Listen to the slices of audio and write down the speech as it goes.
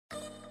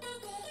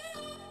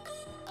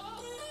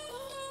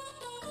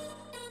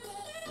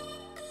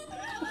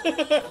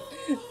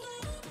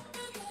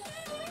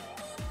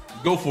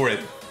Go for it.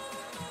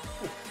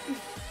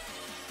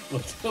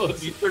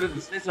 You started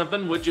to say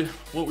something. What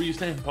were you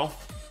saying, Paul?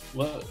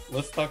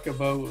 Let's talk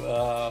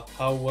about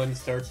how one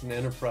starts an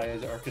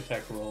enterprise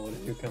architect role in a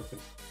new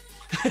company.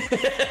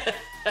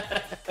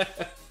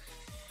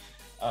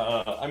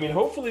 I mean,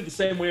 hopefully the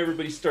same way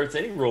everybody starts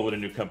any role in a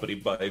new company,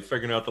 by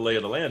figuring out the lay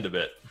of the land a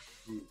bit.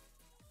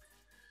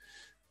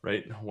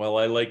 Right. Well,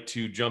 I like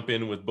to jump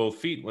in with both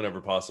feet whenever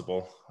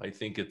possible. I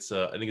think it's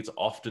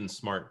often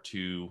smart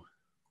to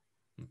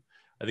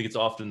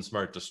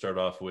start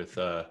off with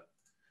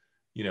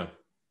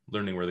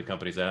learning where the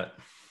company's at,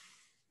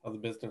 how the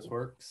business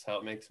works, how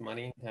it makes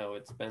money, how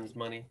it spends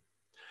money.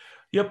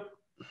 Yep.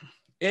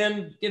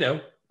 And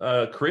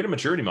create a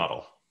maturity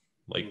model.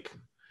 Like,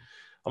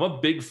 I'm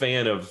a big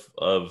fan of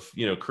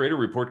create a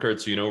report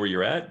card so you know where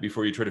you're at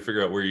before you try to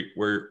figure out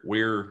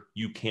where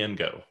you can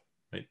go,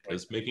 right?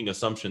 Because making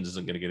assumptions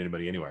isn't going to get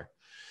anybody anywhere.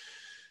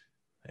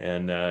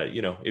 And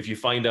if you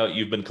find out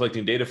you've been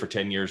collecting data for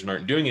 10 years and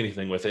aren't doing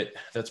anything with it,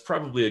 that's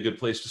probably a good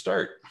place to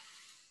start.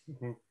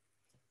 Mm-hmm.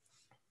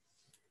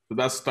 So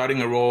that's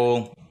starting a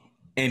role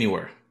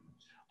anywhere.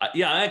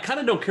 I kind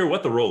of don't care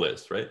what the role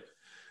is, right?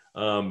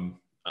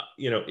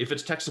 If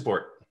it's tech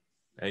support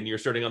and you're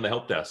starting on the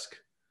help desk,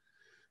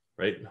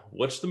 right?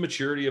 What's the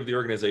maturity of the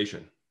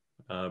organization?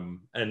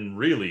 And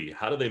really,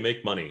 how do they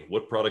make money?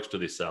 What products do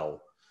they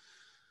sell?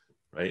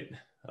 Right?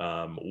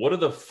 What are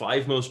the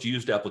 5 most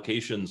used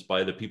applications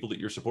by the people that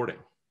you're supporting?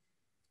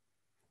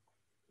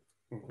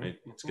 Right?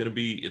 It's going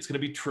to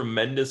be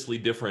tremendously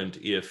different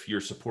if you're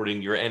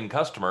supporting your end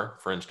customer,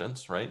 for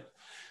instance, right?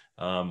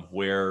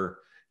 Where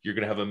you're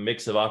going to have a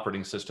mix of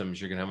operating systems,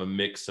 you're going to have a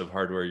mix of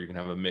hardware, you're going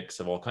to have a mix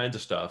of all kinds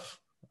of stuff,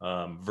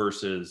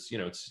 versus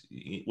it's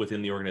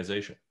within the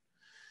organization.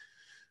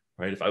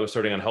 Right? If I was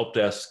starting on help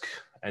desk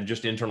and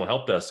just internal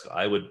help desk,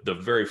 the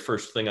very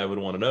first thing I would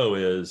want to know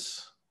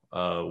is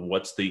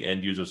what's the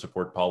end user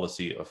support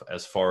policy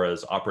as far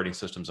as operating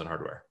systems and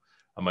hardware?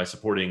 Am I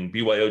supporting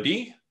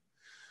BYOD,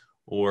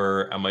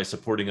 or am I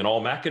supporting an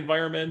all Mac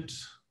environment?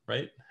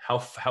 Right? How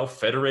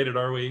federated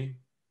are we?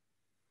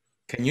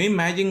 Can you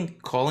imagine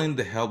calling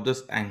the help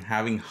desk and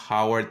having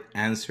Howard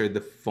answer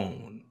the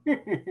phone?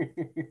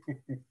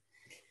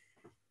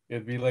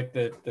 It'd be like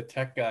the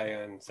tech guy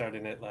on Saturday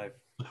Night Live.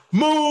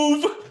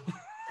 Move.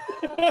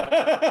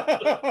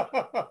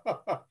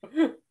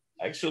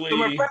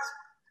 Actually,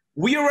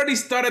 we already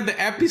started the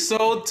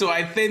episode, so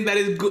I think that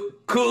is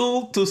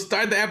cool to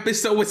start the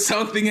episode with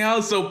something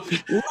else. So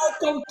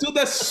welcome to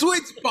the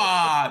sweet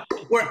spot,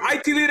 where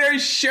IT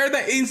leaders share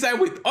the insight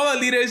with other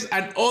leaders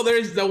and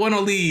others that want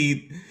to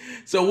lead.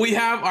 So we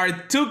have our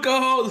 2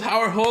 co-hosts,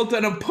 Howard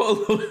Holton and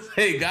Paul Lewis.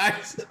 Hey,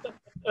 guys.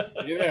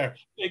 You there?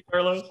 Hey,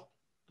 Carlos.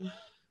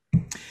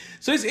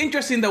 So it's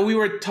interesting that we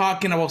were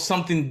talking about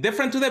something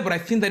different today, but I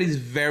think that is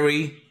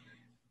very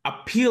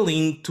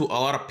appealing to a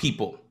lot of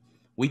people.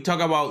 We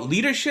talk about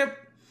leadership,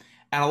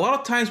 and a lot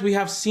of times we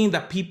have seen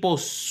that people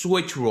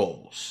switch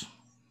roles.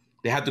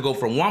 They have to go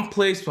from one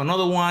place to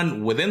another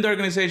one within the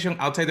organization,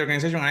 outside the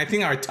organization. And I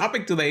think our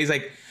topic today is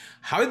like,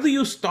 how do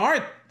you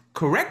start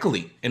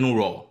correctly a new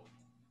role?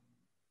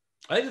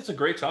 I think it's a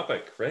great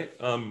topic, right?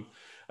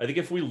 I think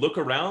if we look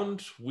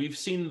around, we've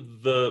seen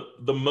the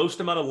most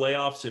amount of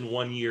layoffs in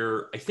 1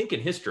 year, I think, in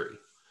history,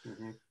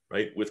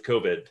 right, with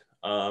COVID.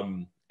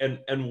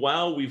 And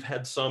while we've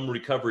had some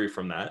recovery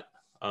from that,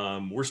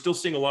 we're still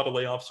seeing a lot of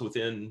layoffs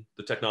within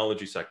the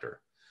technology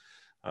sector.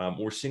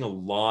 We're seeing a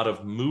lot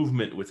of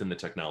movement within the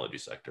technology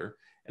sector.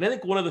 And I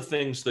think one of the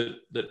things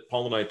that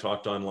Paul and I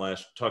talked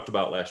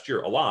about last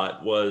year a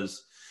lot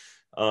was,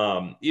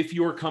 if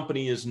your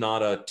company is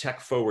not a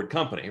tech-forward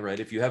company, right?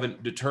 If you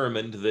haven't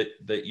determined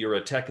that you're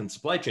a tech and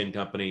supply chain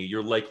company,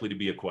 you're likely to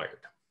be acquired.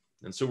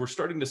 And so we're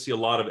starting to see a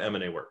lot of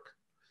M&A work.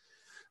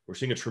 We're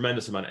seeing a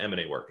tremendous amount of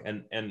M&A work.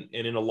 And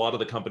in a lot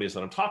of the companies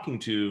that I'm talking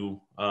to,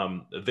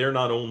 they're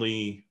not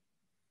only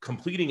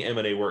completing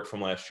M&A work from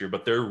last year,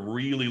 but they're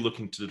really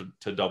looking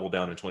to double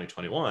down in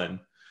 2021,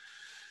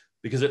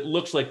 because it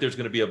looks like there's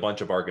going to be a bunch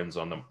of bargains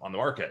on the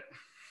market.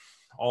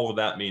 All of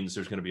that means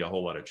there's going to be a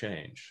whole lot of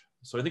change.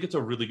 So I think it's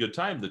a really good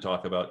time to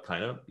talk about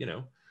kind of,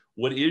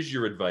 what is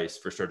your advice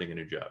for starting a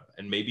new job?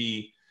 And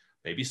maybe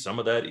some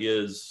of that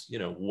is,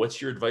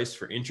 what's your advice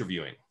for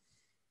interviewing?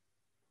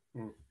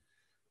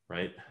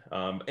 Right.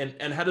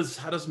 And how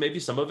does maybe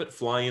some of it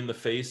fly in the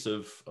face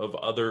of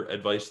other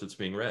advice that's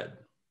being read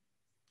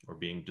or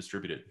being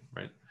distributed,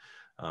 right?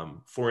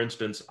 For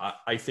instance,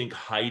 I think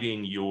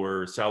hiding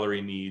your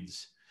salary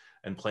needs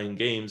and playing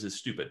games is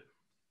stupid.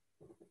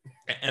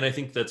 And I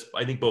think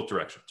both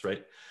directions,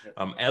 right?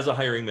 As a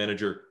hiring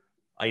manager,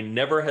 I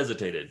never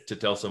hesitated to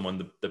tell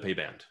someone the pay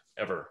band,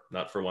 ever,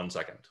 not for 1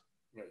 second.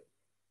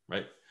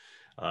 Right.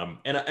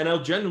 And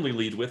I'll generally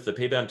lead with the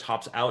pay band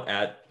tops out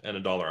at a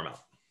dollar amount.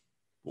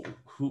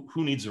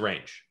 Who needs a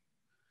range?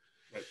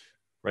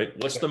 Right.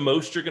 What's the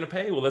most you're going to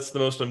pay? Well, that's the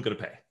most I'm going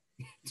to pay.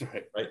 That's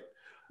right.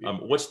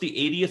 Right. What's the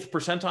 80th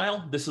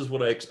percentile? This is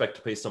what I expect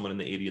to pay someone in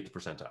the 80th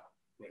percentile.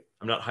 Right.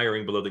 I'm not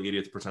hiring below the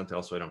 80th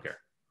percentile, so I don't care.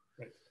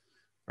 Right.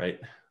 Right.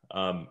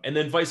 And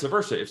then vice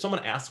versa. If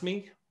someone asks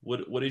me,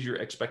 what is your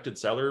expected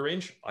salary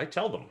range? I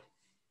tell them,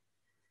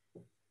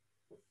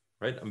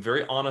 right? I'm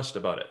very honest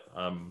about it.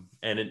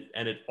 And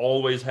it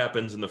always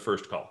happens in the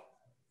first call.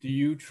 Do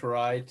you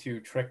try to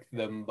trick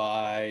them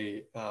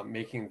by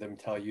making them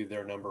tell you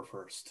their number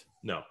first?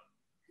 No.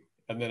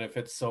 And then if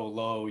it's so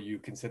low, you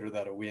consider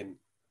that a win?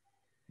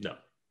 No.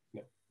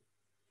 No.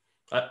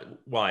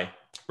 Why?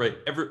 Right.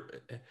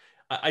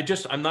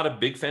 I'm not a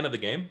big fan of the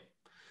game,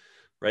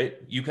 right?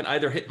 You can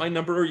either hit my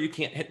number or you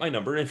can't hit my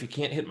number. And if you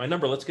can't hit my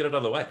number, let's get it out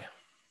of the way.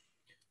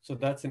 So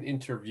that's an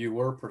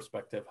interviewer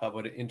perspective. How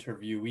about an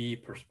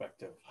interviewee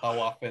perspective? How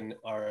often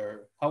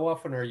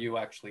are you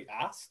actually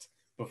asked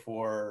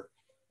before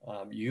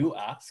you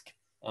ask?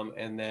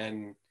 And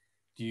then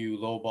do you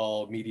low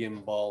ball,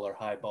 medium ball, or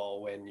high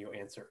ball when you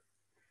answer?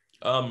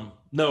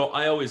 No,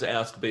 I always I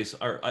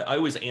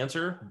always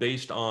answer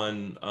based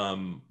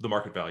on the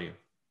market value,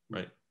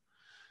 right?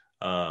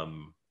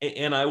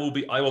 And I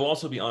will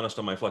also be honest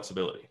on my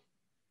flexibility.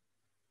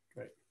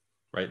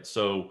 Right.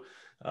 So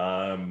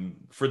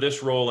for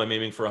this role, I'm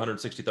aiming for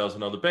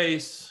 $160,000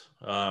 base.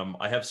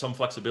 I have some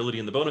flexibility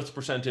in the bonus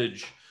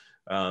percentage,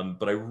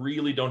 but I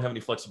really don't have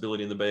any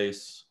flexibility in the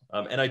base.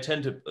 And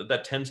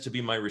that tends to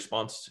be my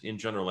response in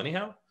general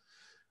anyhow.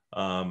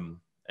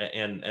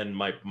 And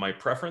my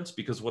preference,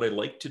 because what I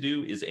like to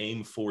do is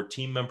aim for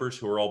team members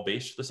who are all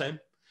based the same,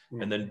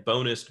 and then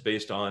bonused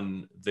based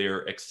on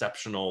their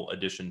exceptional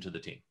addition to the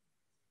team.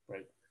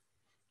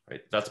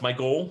 Right. That's my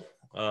goal.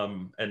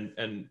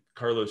 And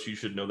Carlos, you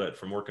should know that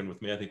from working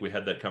with me. I think we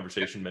had that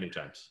conversation many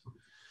times.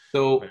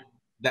 So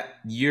that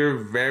you're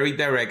very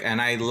direct,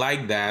 and I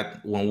like that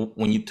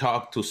when you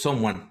talk to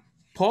someone.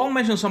 Paul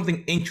mentioned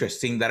something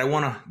interesting that I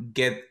want to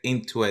get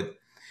into it.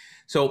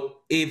 So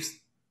if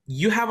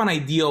you have an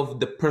idea of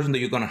the person that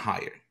you're going to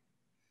hire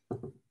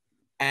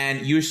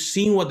and you're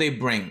seeing what they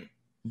bring,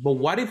 but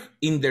what if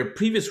in their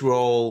previous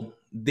role,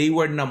 they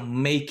were not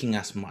making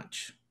as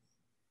much?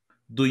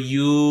 Do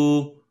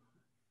you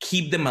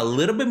keep them a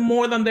little bit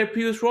more than their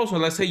previous role? So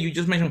let's say you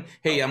just mentioned,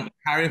 hey, I'm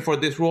hiring for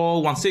this role,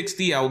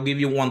 160, I'll give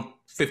you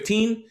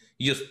 115.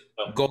 You just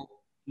go.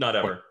 Not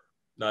ever.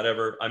 Not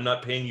ever. I'm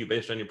not paying you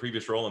based on your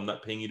previous role. I'm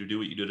not paying you to do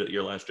what you did at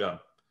your last job.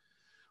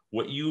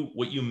 What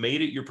you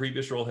made at your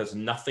previous role has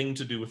nothing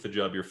to do with the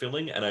job you're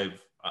filling. And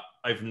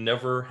I've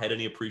never had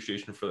any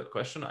appreciation for that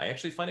question. I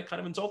actually find it kind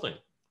of insulting.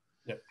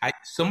 Yeah.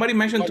 Somebody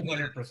mentioned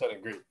 100%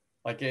 agree.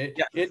 Like it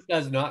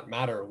does not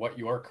matter what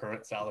your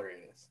current salary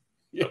is.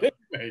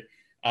 Right?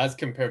 As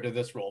compared to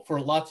this role for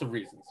lots of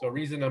reasons. So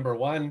reason number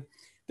one,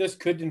 this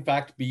could in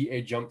fact be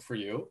a jump for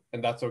you,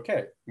 and that's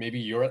okay. Maybe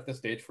you're at the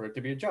stage for it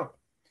to be a jump.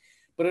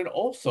 But it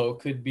also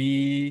could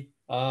be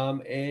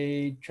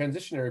a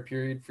transitionary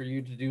period for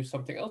you to do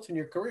something else in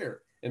your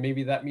career. And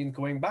maybe that means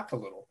going back a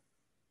little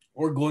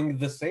or going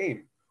the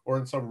same or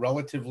in some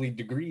relatively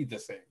degree the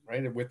same,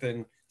 right?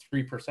 Within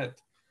 3%.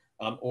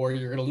 Or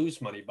you're going to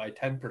lose money by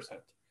 10%.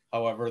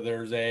 However,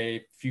 there's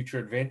a future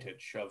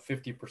advantage of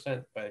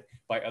 50%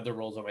 by other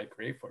roles I might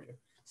create for you.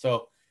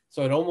 So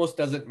it almost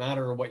doesn't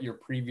matter what your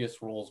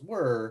previous roles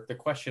were. The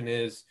question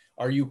is,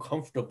 are you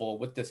comfortable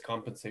with this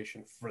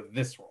compensation for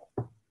this role?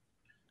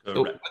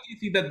 So what do you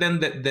think that then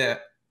the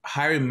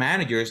hiring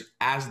managers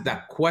ask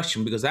that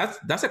question? Because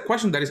that's a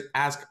question that is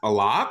asked a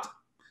lot,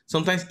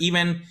 sometimes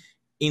even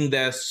in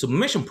the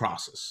submission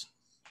process.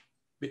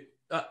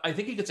 I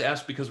think it gets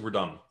asked because we're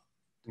dumb.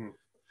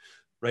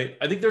 Right.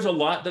 I think there's a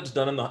lot that's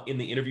done in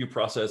the interview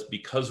process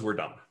because we're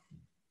dumb,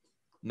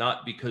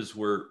 not because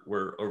we're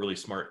overly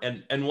smart.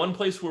 And one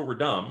place where we're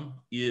dumb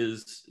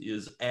is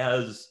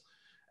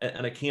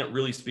and I can't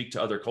really speak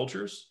to other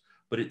cultures,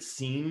 but it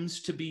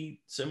seems to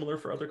be similar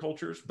for other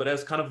cultures. But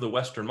as kind of the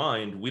Western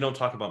mind, we don't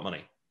talk about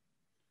money.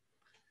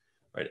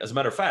 Right. As a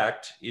matter of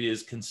fact, it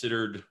is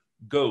considered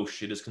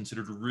gauche. It is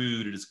considered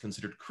rude. It is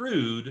considered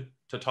crude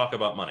to talk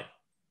about money.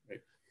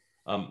 Right.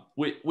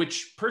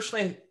 Which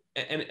personally,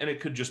 and it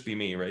could just be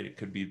me, right? It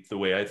could be the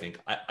way I think.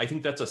 I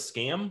think that's a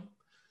scam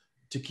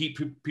to keep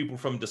people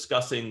from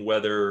discussing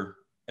whether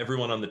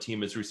everyone on the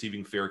team is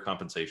receiving fair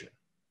compensation.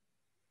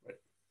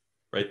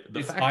 Right.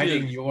 It's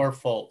hiding your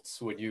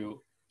faults when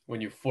you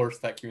force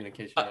that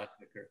communication not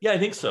to occur. Yeah, I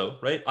think so.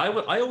 Right.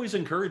 I always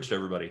encouraged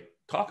everybody,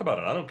 talk about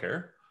it. I don't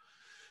care.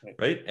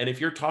 Right. And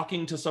if you're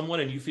talking to someone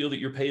and you feel that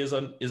your pay is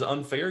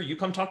unfair, you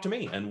come talk to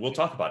me and we'll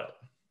talk about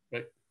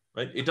it.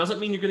 Right. It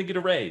doesn't mean you're going to get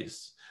a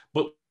raise.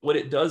 But what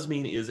it does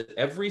mean is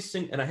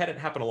and I had it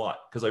happen a lot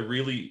because I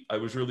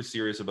was really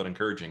serious about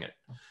encouraging it.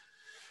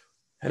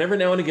 And every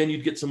now and again,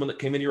 you'd get someone that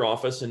came in your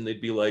office and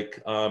they'd be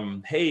like,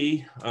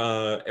 hey,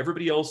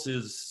 everybody else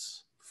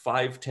is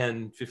 5,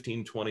 10,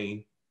 15,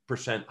 20%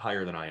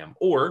 higher than I am.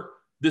 Or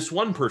this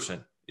one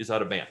person is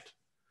out of band.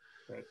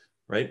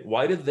 Right?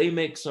 Why did they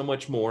make so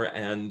much more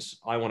and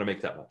I want to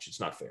make that much?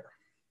 It's not fair.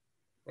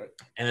 Right.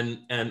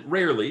 And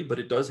rarely, but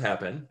it does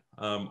happen.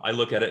 I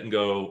look at it and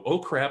go, "Oh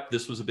crap!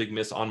 This was a big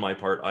miss on my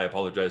part. I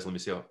apologize. Let me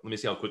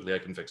see how quickly I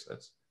can fix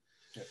this."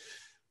 Okay.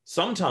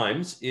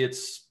 Sometimes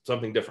it's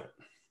something different,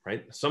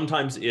 right?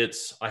 Sometimes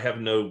it's I have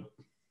no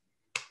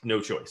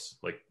choice.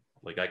 Like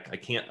Like I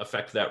can't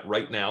affect that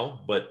right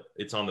now, but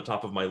it's on the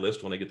top of my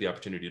list when I get the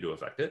opportunity to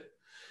affect it.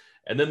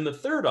 And then the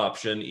third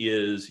option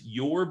is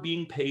you're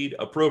being paid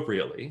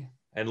appropriately.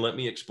 And let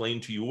me explain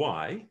to you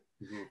why.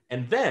 Mm-hmm.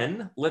 And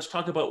then let's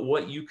talk about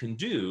what you can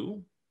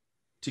do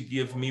to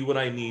give me what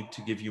I need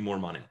to give you more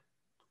money.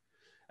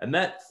 And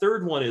that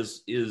third one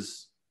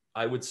is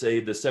I would say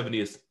the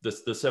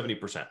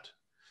 70%,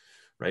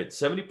 right?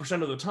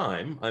 70% of the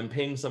time I'm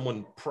paying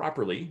someone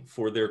properly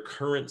for their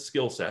current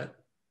skill set.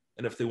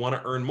 And if they want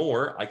to earn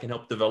more, I can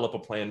help develop a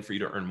plan for you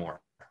to earn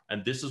more.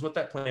 And this is what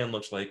that plan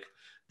looks like.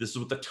 This is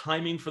what the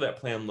timing for that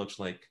plan looks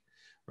like,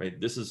 right?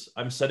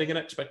 I'm setting an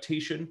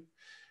expectation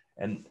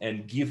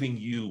and giving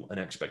you an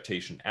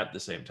expectation at the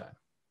same time,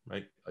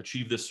 right?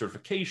 Achieve this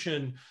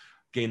certification,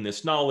 gain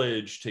this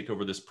knowledge, take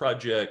over this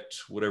project,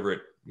 whatever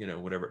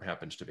it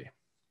happens to be.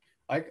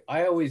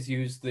 I always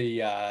use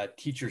the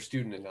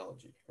teacher-student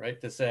analogy, right?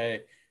 To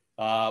say,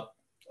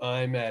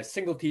 I'm a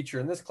single teacher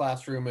in this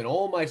classroom and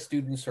all my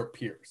students are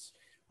peers.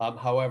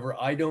 However,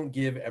 I don't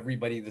give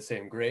everybody the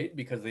same grade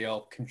because they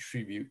all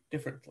contribute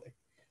differently.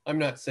 I'm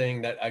not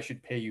saying that I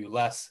should pay you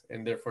less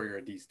and therefore you're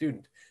a D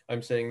student.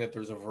 I'm saying that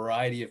there's a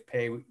variety of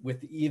pay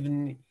with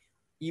even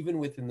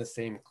within the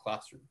same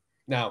classroom.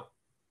 Now,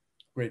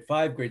 grade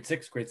 5, grade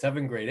 6, grade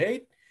 7, grade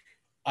 8,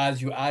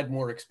 as you add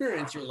more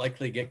experience, you're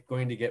likely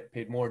going to get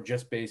paid more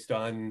just based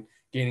on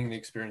gaining the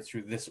experience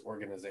through this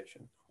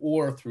organization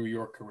or through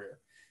your career.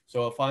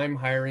 So if I'm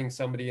hiring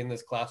somebody in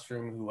this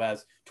classroom who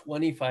has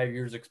 25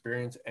 years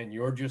experience and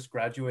you're just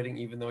graduating,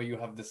 even though you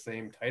have the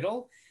same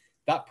title,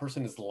 that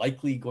person is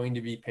likely going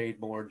to be paid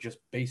more just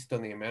based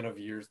on the amount of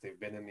years they've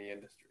been in the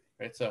industry,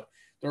 right? So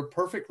there are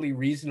perfectly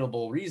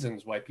reasonable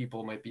reasons why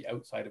people might be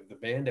outside of the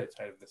band,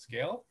 outside of the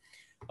scale,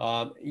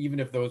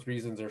 even if those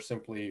reasons are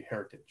simply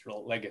heritage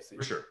or legacy.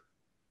 For sure.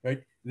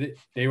 Right?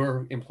 They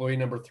were employee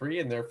number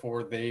 3 and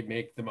therefore they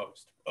make the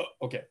most. Oh,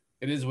 okay,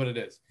 it is what it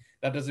is.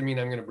 That doesn't mean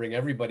I'm going to bring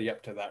everybody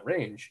up to that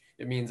range.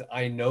 It means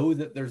I know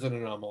that there's an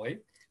anomaly.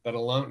 That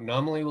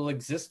anomaly will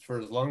exist for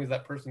as long as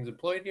that person's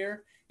employed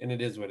here, and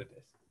it is what it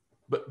is.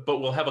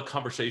 But we'll have a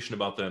conversation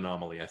about the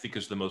anomaly, I think,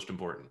 is the most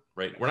important,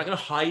 right? We're not going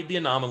to hide the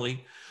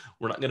anomaly.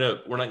 We're not going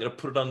to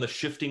put it on the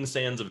shifting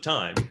sands of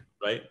time,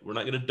 right? We're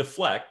not going to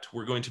deflect.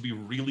 We're going to be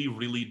really,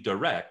 really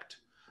direct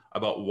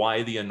about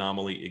why the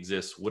anomaly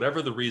exists,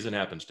 whatever the reason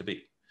happens to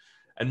be.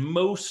 And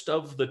most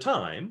of the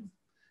time,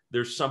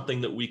 there's something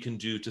that we can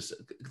do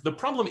the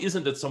problem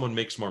isn't that someone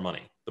makes more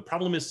money. The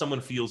problem is someone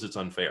feels it's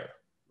unfair.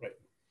 Right.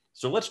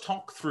 So let's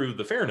talk through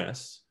the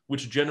fairness,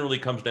 which generally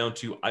comes down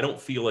to, I don't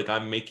feel like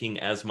I'm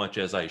making as much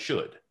as I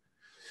should.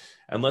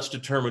 And let's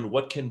determine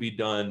what can be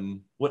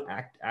done, what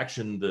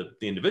action the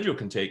individual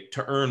can take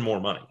to earn more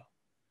money,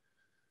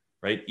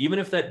 right? Even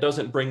if that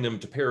doesn't bring them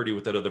to parity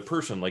with that other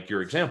person, like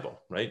your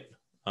example, right?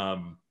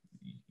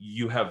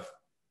 You have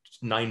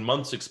 9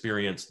 months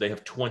experience, they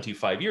have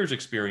 25 years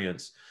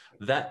experience.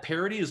 That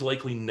parity is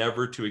likely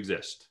never to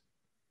exist,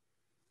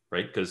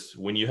 right? Because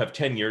when you have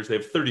 10 years, they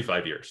have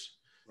 35 years,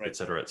 right, et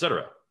cetera, et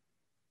cetera.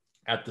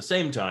 At the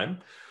same time,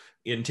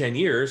 in 10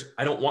 years,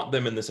 I don't want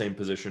them in the same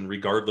position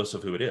regardless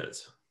of who it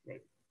is.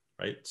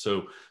 Right.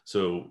 So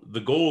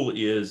the goal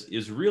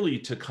is really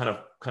to kind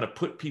of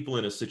put people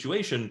in a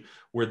situation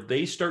where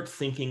they start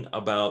thinking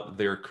about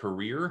their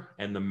career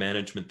and the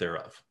management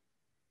thereof.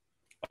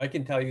 I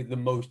can tell you the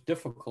most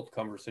difficult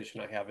conversation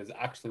I have is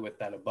actually with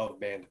that above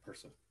band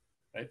person,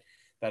 right?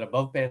 That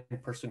above band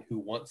person who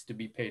wants to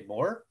be paid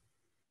more,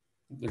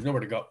 there's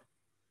nowhere to go.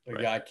 Like,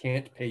 right. Yeah, I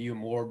can't pay you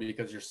more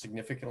because you're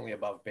significantly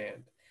above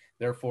band.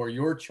 Therefore,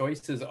 your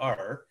choices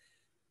are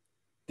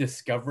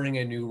discovering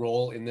a new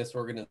role in this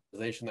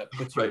organization that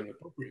puts you in the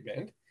appropriate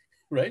band,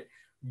 right?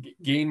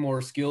 Gain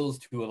more skills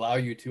to allow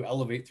you to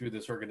elevate through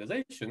this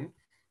organization,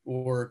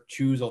 or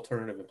choose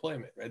alternative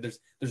employment, right?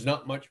 There's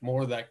not much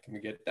more that can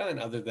get done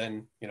other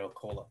than,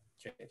 COLA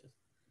changes.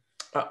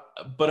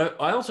 But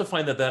I also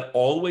find that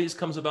always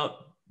comes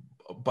about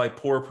by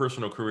poor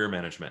personal career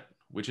management,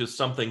 which is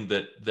something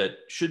that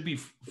should be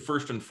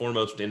first and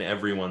foremost in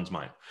everyone's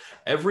mind.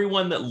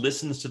 Everyone that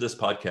listens to this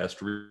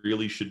podcast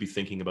really should be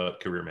thinking about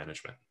career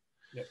management,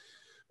 yep.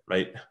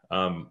 Right?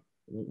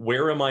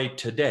 Where am I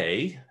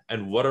today,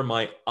 and what are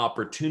my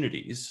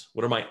opportunities?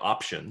 What are my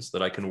options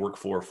that I can work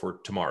for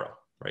tomorrow,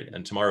 right?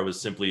 And tomorrow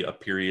is simply a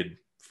period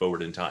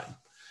forward in time.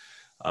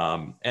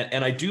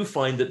 And I do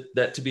find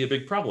that to be a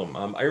big problem.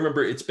 I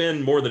remember it's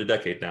been more than a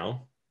decade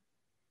now,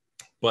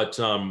 but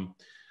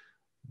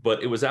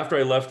it was after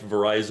I left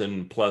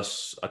Verizon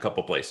plus a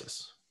couple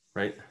places,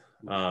 right?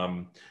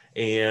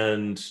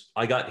 And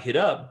I got hit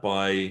up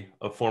by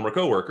a former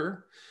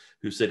coworker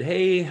who said,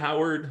 "Hey,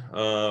 Howard,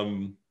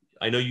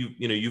 I know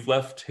you've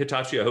left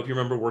Hitachi. I hope you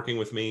remember working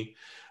with me.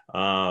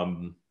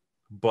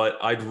 But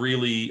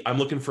I'm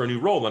looking for a new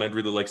role and I'd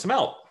really like some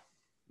help."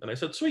 And I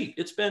said, "Sweet.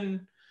 It's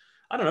been,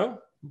 I don't know,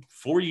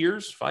 4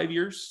 years, 5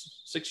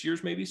 years, 6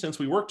 years maybe since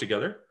we worked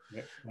together.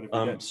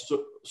 Yep.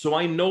 So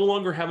I no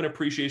longer have an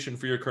appreciation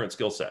for your current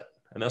skill set."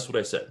 And that's what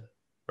I said,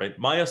 right?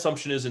 My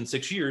assumption is in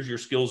 6 years, your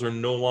skills are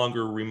no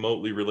longer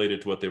remotely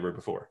related to what they were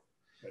before.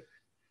 Right.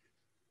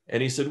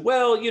 And he said,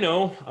 well,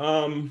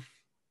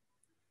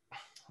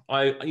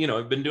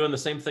 I've been doing the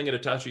same thing at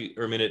Hitachi,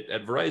 or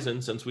at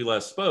Verizon since we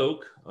last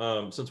spoke,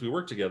 since we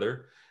worked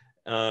together,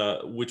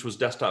 which was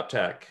desktop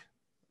tech.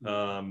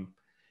 I'm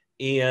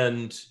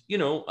an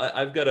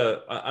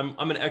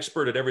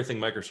expert at everything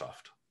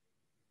Microsoft.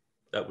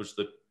 That was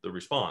the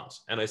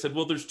response. And I said,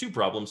 well, there's two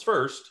problems.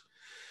 First,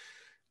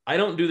 I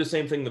don't do the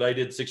same thing that I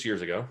did 6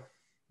 years ago,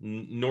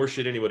 nor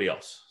should anybody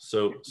else.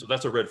 So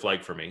that's a red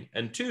flag for me.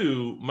 And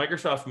two,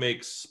 Microsoft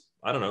makes,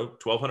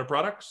 1,200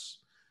 products.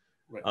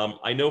 Right.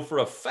 I know for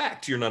a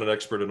fact you're not an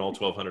expert in all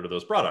 1,200 of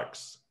those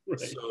products. Right.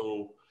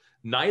 So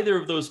neither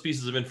of those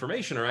pieces of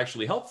information are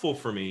actually helpful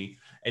for me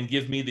and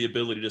give me the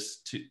ability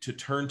to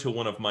turn to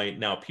one of my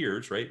now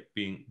peers, right?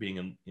 Being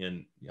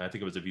in I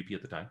think it was a VP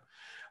at the time.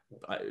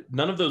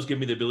 None of those give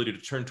me the ability to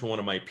turn to one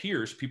of my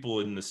peers, people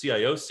in the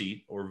CIO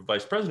seat or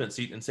vice president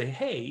seat, and say,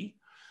 hey,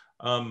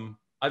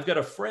 I've got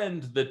a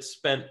friend that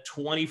spent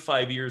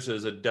 25 years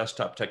as a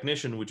desktop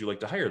technician. Would you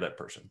like to hire that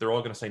person? They're all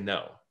going to say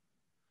no.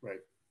 Right.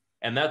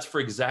 And that's for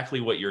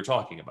exactly what you're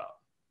talking about,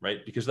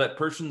 right? Because that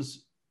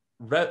person's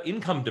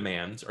income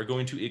demands are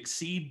going to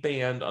exceed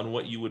band on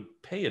what you would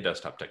pay a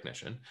desktop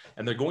technician,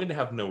 and they're going to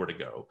have nowhere to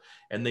go.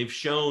 And they've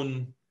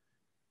shown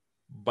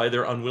by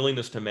their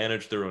unwillingness to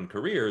manage their own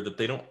career that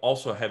they don't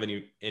also have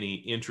any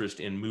interest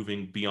in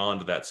moving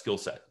beyond that skill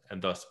set,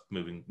 and thus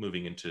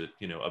moving into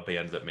a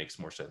band that makes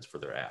more sense for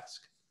their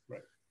ask.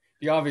 Right.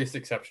 The obvious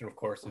exception, of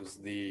course, is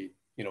the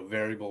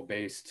variable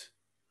based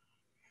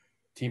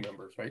team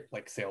members, right?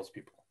 Like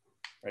salespeople,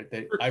 right?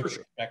 I would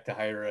expect to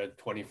hire a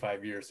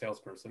 25-year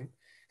salesperson,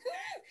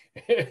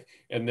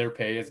 and their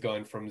pay has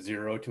gone from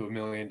 $0 to $1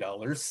 million.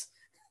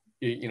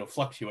 It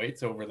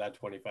fluctuates over that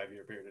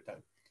 25-year period of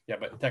time. Yeah,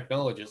 but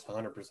technologists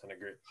 100%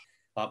 agree.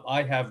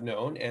 I have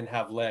known and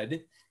have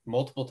led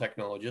multiple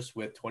technologists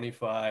with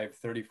 25,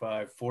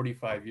 35,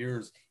 45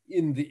 years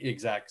in the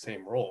exact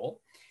same role.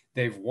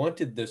 They've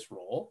wanted this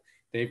role.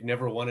 They've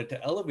never wanted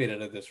to elevate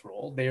out of this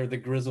role. They are the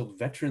grizzled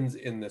veterans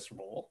in this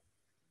role.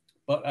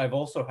 But I've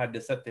also had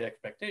to set the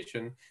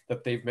expectation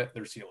that they've met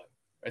their ceiling.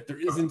 Right? There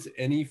isn't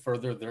any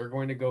further they're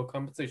going to go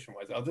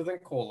compensation-wise other than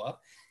COLA,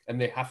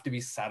 and they have to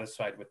be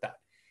satisfied with that.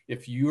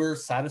 If you're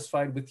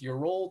satisfied with your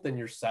role, then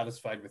you're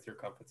satisfied with your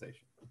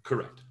compensation.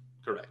 Correct.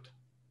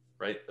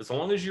 Right. As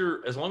long as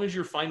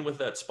you're fine with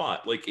that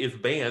spot. Like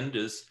if band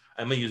is,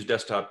 I'm gonna use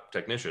desktop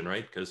technician,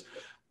 right? Because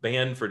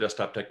band for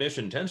desktop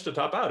technician tends to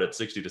top out at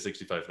 60 to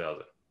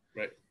 65,000.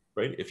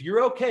 Right. If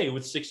you're okay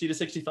with 60 to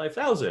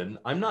 65,000,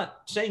 I'm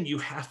not saying you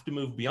have to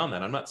move beyond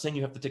that. I'm not saying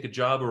you have to take a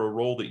job or a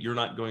role that you're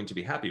not going to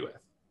be happy with.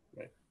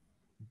 Right.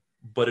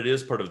 But it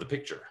is part of the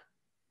picture.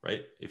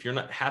 Right? If you're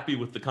not happy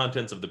with the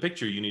contents of the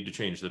picture, you need to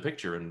change the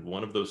picture. And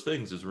one of those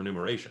things is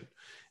remuneration.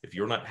 If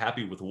you're not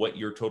happy with what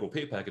your total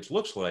pay package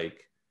looks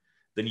like,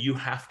 then you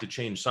have to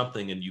change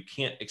something, and you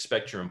can't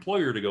expect your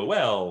employer to go,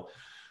 well,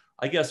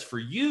 I guess for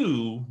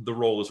you, the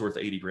role is worth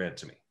 80 grand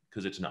to me,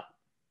 because it's not.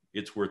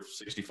 It's worth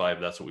 65.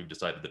 That's what we've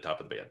decided the top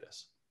of the band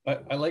is.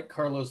 I like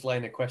Carlo's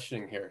line of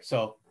questioning here.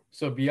 So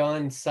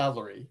beyond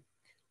salary,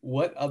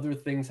 what other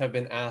things have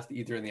been asked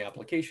either in the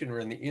application or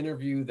in the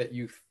interview that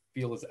you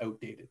feel is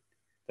outdated,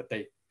 that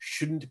they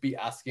shouldn't be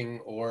asking,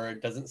 or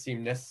it doesn't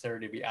seem necessary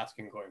to be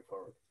asking going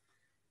forward,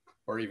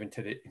 or even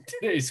today in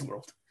today's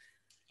world?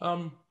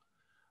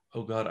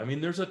 Oh God, I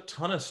mean, there's a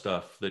ton of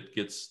stuff that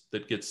gets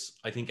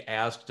I think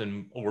asked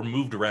or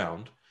moved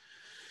around,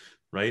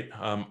 right?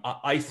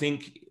 I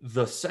think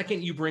the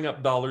second you bring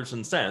up dollars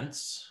and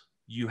cents,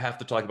 you have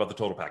to talk about the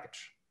total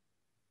package,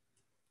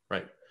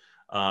 right?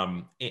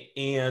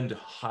 And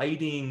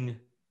hiding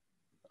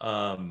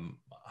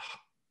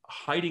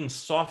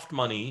soft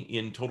money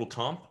in total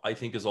comp, I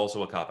think, is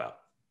also a cop-out,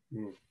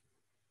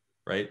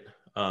 right?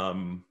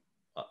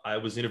 I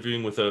was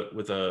interviewing with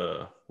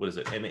a what is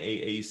it,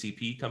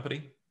 NAACP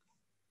company,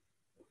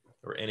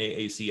 or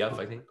NAACF,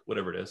 I think,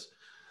 whatever it is.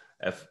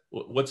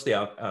 What's the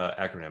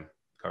acronym,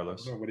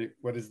 Carlos?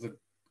 What does the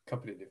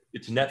company do?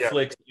 It's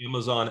Netflix,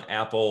 Amazon,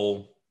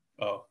 Apple.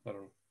 Oh, I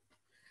don't know.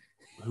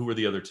 Who were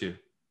the other two?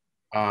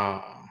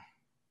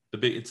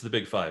 It's the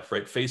big five,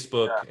 right?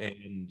 Facebook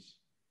and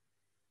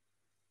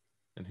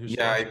who's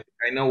I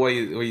know what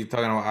you're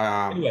talking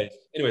about.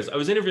 Anyways, I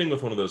was interviewing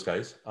with one of those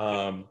guys,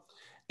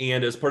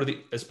 and as part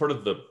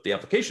of the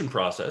application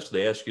process,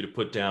 they ask you to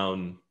put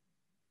down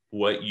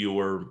what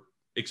your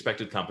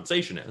expected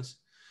compensation is.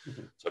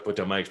 Mm-hmm. So I put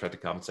down my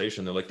expected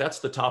compensation. They're like, "That's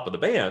the top of the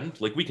band.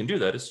 Like, we can do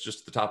that. It's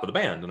just the top of the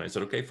band." And I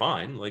said, "Okay,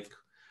 fine. Like,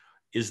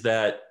 is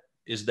that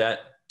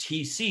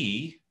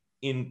TC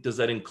does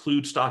that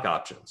include stock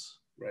options?"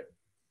 Right.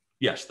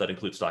 Yes, that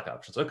includes stock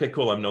options. Okay,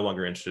 cool. I'm no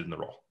longer interested in the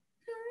role.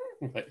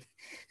 Right.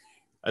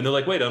 And they're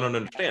like, "Wait, I don't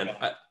understand.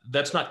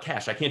 That's not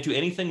cash. I can't do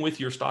anything with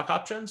your stock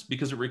options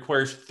because it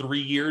requires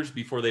 3 years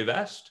before they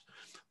vest.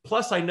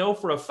 Plus, I know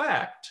for a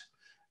fact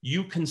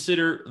you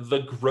consider the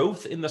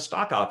growth in the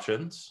stock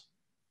options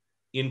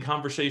in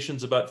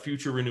conversations about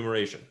future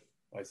remuneration."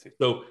 I see.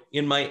 So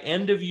in my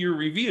end of year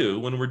review,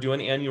 when we're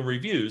doing annual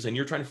reviews and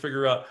you're trying to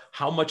figure out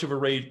how much of a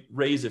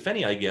raise, if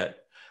any, I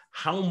get,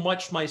 how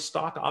much my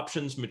stock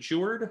options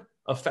matured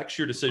affects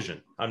your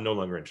decision. I'm no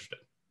longer interested.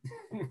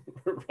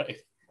 Right.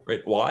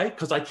 Right. Why?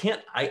 Because I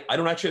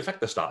don't actually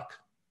affect the stock.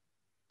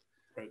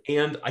 Right.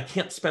 And I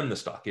can't spend the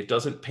stock. It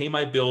doesn't pay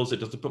my bills. It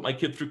doesn't put my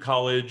kid through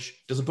college.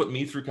 It doesn't put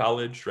me through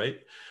college, right?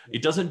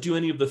 It doesn't do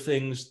any of the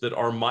things that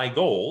are my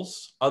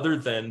goals other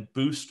than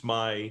boost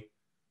my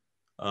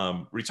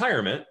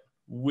retirement,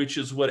 which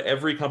is what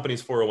every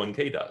company's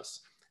 401k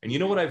does. And you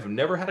know what I've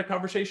never had a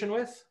conversation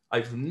with?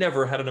 I've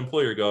never had an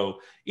employer go,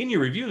 in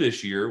your review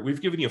this year,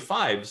 we've given you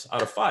 5s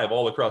out of 5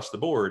 all across the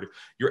board.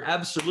 You're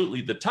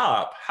absolutely the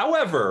top.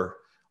 However,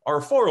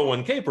 our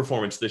 401k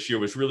performance this year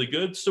was really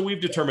good, so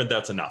we've determined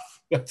that's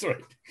enough. That's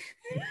right.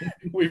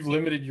 We've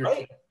limited your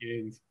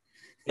gains.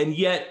 And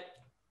yet,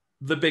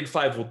 the big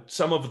 5 will,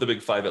 some of the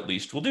big 5 at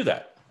least, will do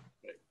that.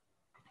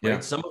 Yeah.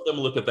 Right? Some of them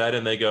look at that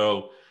and they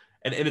go,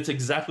 and it's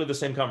exactly the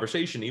same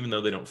conversation, even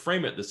though they don't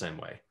frame it the same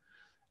way.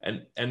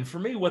 And for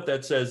me, what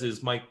that says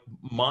is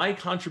my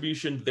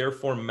contribution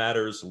therefore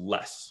matters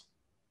less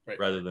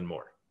rather than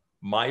more.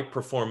 My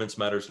performance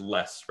matters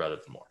less rather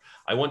than more.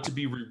 I want to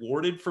be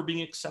rewarded for being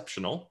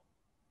exceptional.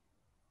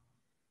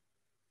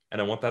 And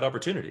I want that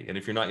opportunity. And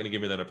if you're not going to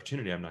give me that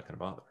opportunity, I'm not going to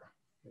bother.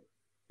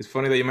 It's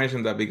funny that you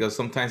mentioned that, because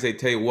sometimes they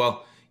tell you,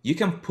 well, you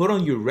can put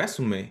on your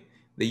resume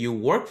that you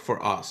work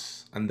for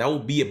us, and that will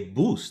be a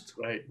boost.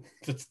 Right.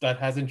 That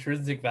has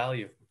intrinsic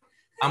value.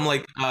 I'm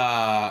like,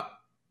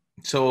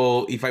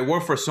 so if I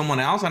work for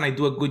someone else and I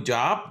do a good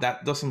job,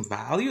 that doesn't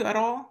value at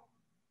all?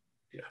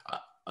 Yeah.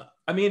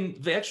 I mean,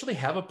 they actually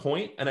have a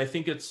point, and I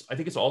think it's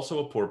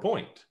also a poor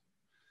point,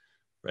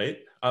 right?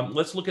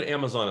 Let's look at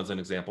Amazon as an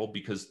example,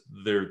 because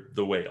they're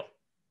the whale.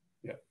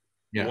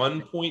 Yeah.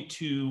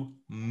 1.2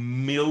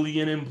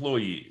 million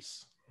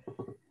employees.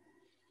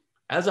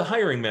 As a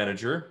hiring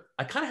manager,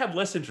 I kind of have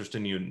less interest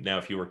in you now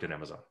if you worked at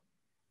Amazon.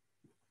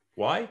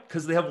 Why?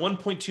 Because they have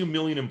 1.2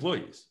 million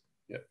employees.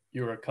 Yeah,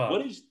 you're a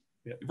cog.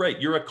 Right,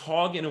 you're a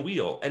cog in a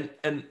wheel,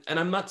 and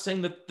I'm not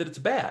saying that it's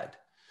bad,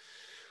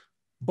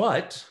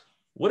 but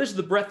what is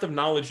the breadth of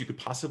knowledge you could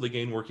possibly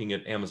gain working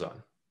at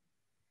Amazon?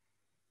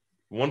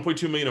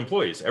 1.2 million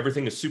employees.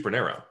 Everything is super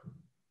narrow.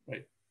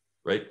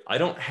 Right. I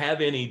don't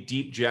have any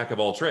deep jack of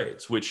all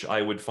trades, which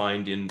I would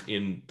find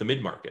in the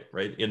mid-market,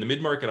 right? In the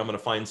mid-market, I'm going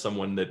to find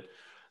someone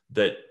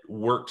that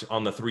worked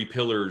on the 3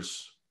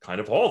 pillars,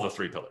 kind of all the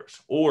 3 pillars,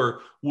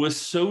 or was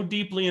so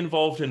deeply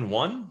involved in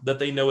one that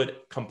they know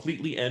it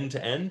completely end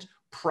to end,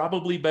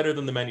 probably better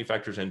than the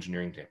manufacturer's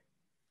engineering team.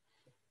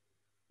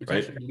 Which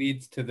actually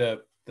leads to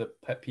the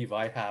pet peeve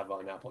I have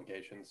on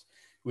applications,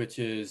 which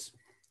is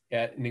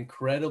at an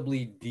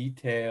incredibly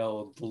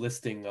detailed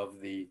listing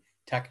of the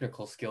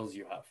technical skills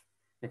you have.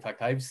 In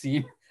fact, I've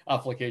seen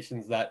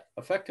applications that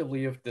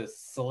effectively have to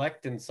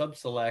select and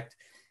sub-select,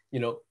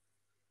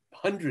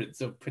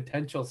 hundreds of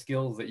potential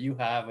skills that you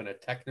have in a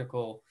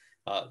technical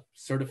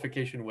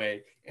certification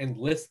way, and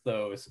list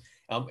those.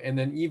 And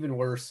then even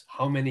worse,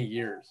 how many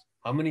years?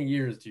 How many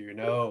years do you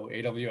know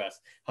AWS?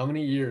 How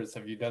many years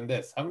have you done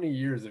this? How many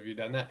years have you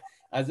done that?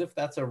 As if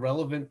that's a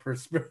relevant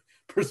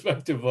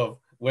perspective of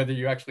whether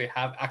you actually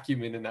have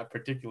acumen in that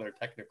particular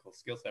technical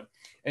skill set.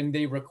 And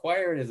they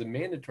require it as a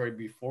mandatory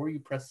before you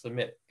press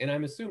submit. And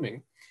I'm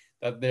assuming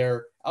that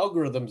their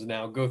algorithms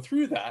now go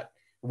through that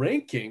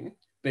ranking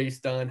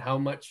based on how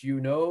much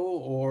you know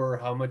or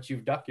how much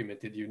you've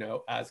documented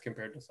as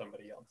compared to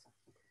somebody else.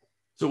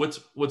 So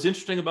what's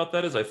interesting about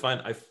that is I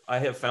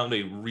have found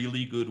a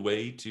really good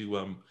way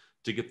to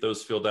get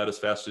those filled out as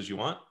fast as you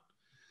want.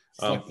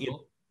 In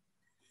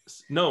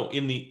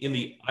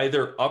the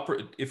either upper,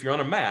 if you're on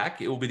a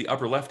Mac, it will be the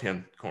upper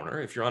left-hand corner.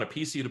 If you're on a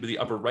PC, it'll be the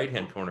upper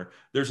right-hand corner.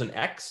 There's an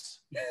X.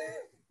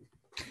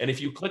 And if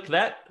you click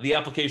that, the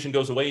application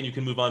goes away and you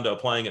can move on to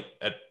applying it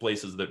at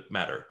places that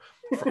matter.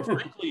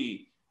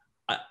 Frankly,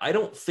 I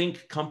don't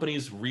think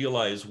companies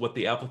realize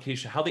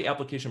how the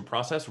application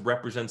process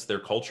represents their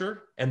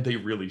culture, and they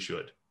really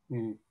should.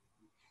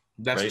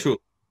 That's true.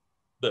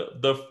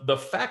 The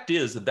fact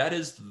is that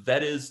is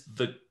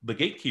the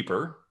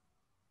gatekeeper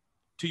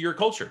to your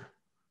culture.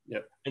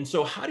 Yep. And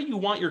so how do you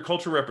want your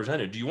culture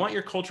represented? Do you want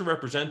your culture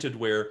represented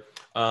where,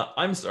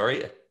 I'm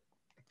sorry,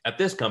 at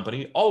this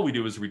company, all we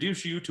do is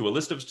reduce you to a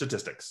list of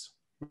statistics?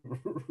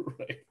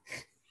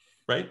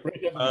 Right?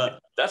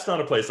 That's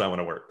not a place I want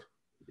to work.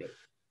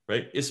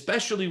 Right?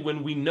 Especially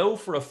when we know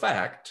for a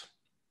fact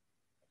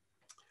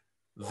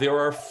there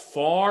are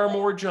far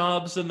more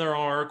jobs than there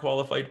are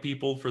qualified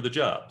people for the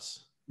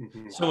jobs.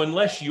 Mm-hmm. So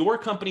unless your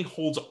company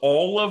holds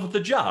all of the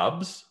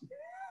jobs,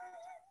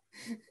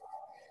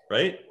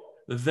 right,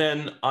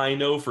 then I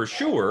know for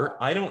sure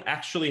I don't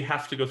actually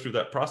have to go through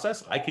that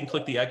process. I can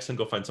click the X and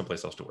go find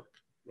someplace else to work.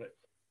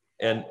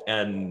 Right.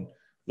 And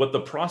what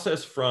the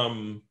process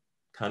from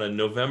kind of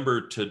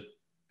November to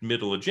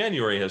middle of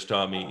January has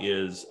taught me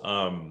is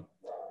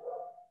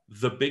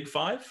the big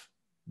 5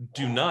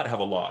 do not have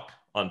a lock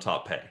on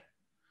top pay.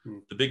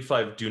 The big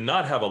 5 do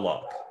not have a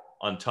lock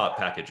on top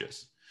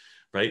packages,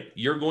 right?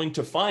 You're going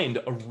to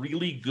find a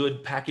really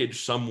good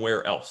package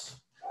somewhere else.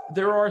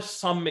 There are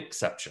some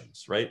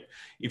exceptions, right?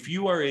 If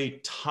you are a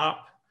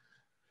top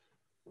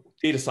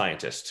Data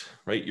scientist,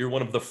 right? You're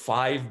one of the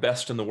 5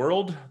 best in the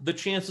world. The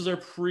chances are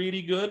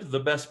pretty good. The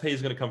best pay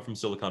is going to come from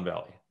Silicon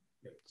Valley.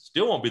 Yep.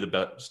 Still won't be the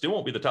best. Still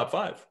won't be the top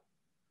 5.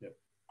 Yep.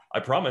 I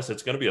promise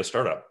it's going to be a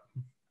startup.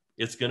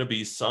 It's going to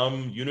be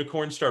some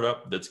unicorn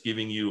startup that's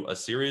giving you a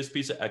serious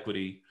piece of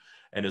equity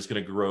and is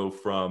going to grow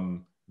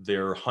from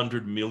their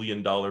 $100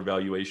 million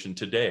valuation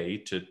today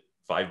to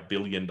 $5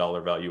 billion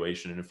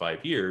valuation in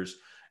 5 years.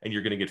 And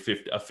you're going to get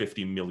a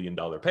 $50 million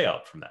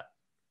payout from that.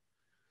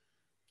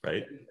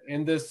 Right.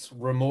 And this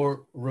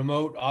remote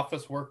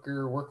office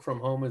worker work from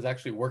home is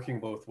actually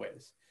working both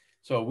ways.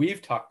 So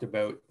we've talked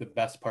about the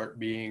best part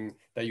being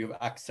that you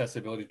have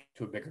accessibility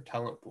to a bigger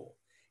talent pool.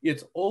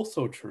 It's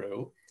also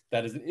true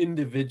that as an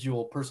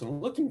individual person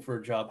looking for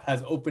a job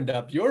has opened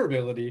up your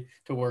ability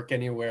to work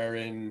anywhere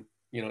in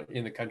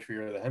the country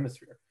or the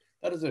hemisphere.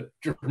 That is a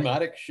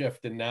dramatic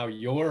shift in now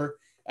your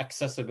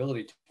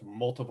accessibility to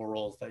multiple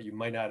roles that you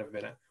might not have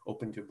been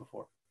open to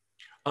before.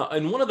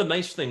 And one of the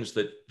nice things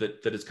that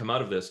has come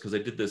out of this, because I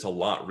did this a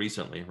lot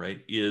recently,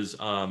 right, is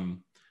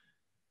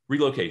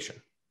relocation.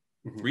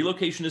 Mm-hmm.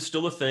 Relocation is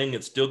still a thing.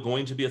 It's still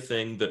going to be a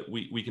thing that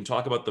we can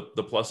talk about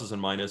the pluses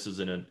and minuses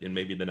in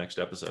maybe the next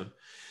episode.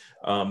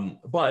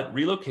 But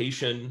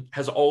relocation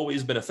has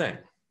always been a thing.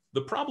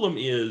 The problem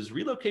is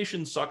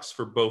relocation sucks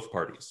for both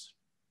parties.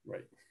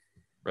 Right.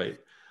 Right.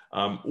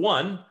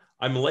 One,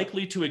 I'm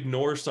likely to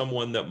ignore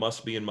someone that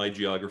must be in my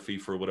geography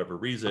for whatever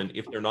reason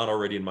if they're not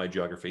already in my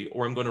geography,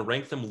 or I'm going to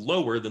rank them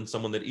lower than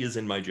someone that is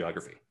in my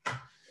geography.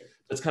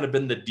 That's kind of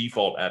been the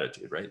default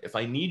attitude, right? If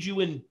I need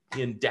you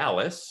in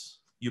Dallas,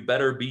 you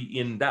better be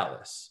in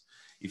Dallas.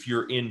 If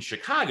you're in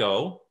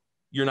Chicago,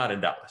 you're not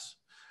in Dallas.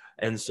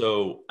 And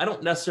so I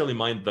don't necessarily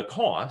mind the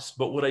cost,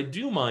 but what I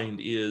do mind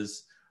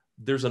is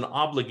there's an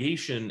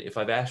obligation if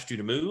I've asked you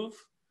to move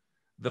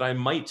that I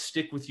might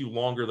stick with you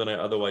longer than I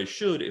otherwise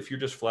should if you're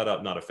just flat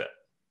out not a fit.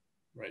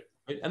 Right.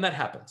 And that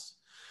happens.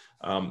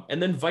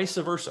 And then vice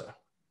versa.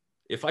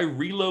 If I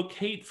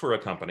relocate for a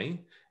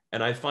company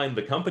and I find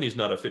the company's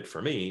not a fit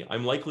for me,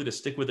 I'm likely to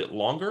stick with it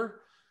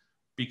longer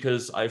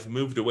because I've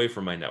moved away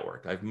from my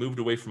network. I've moved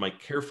away from my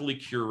carefully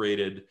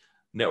curated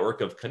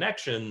network of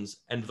connections,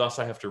 and thus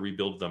I have to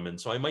rebuild them. And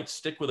so I might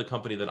stick with a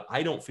company that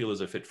I don't feel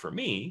is a fit for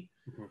me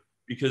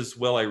because,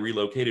 well, I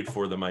relocated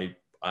for them.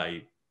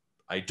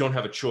 I don't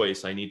have a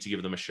choice. I need to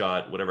give them a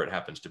shot, whatever it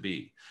happens to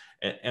be.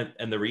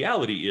 And the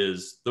reality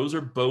is those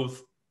are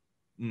both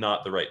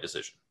not the right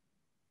decision,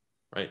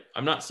 right?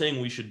 I'm not saying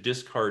we should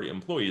discard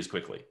employees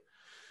quickly,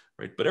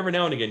 right? But every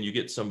now and again, you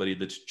get somebody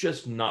that's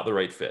just not the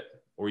right fit,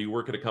 or you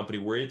work at a company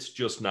where it's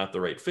just not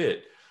the right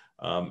fit.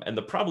 And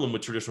the problem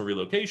with traditional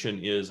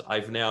relocation is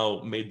I've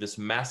now made this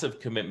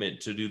massive commitment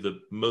to do the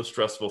most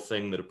stressful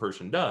thing that a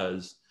person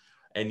does.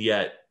 And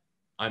yet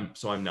I'm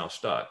now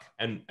stuck.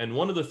 And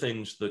one of the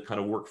things the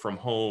kind of work from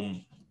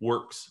home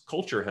works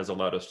culture has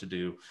allowed us to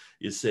do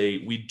is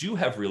say, we do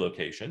have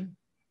relocation,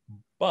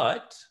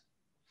 but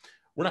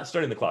we're not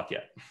starting the clock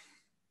yet.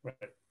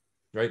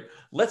 Right?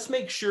 Let's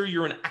make sure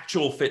you're an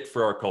actual fit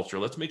for our culture.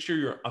 Let's make sure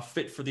you're a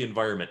fit for the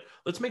environment.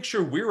 Let's make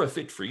sure we're a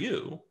fit for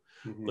you.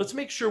 Mm-hmm. Let's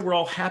make sure we're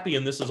all happy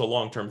and this is a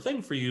long-term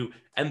thing for you.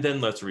 And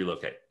then let's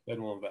relocate.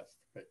 Then we'll invest.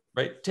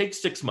 Right? Take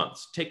 6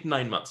 months, take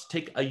 9 months,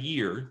 take a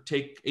year,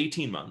 take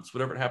 18 months,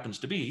 whatever it happens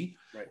to be,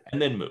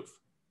 and then move.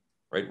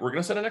 Right? We're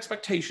going to set an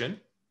expectation,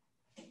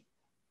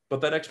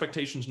 but that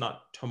expectation is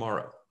not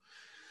tomorrow.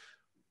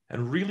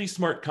 And really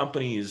smart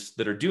companies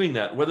that are doing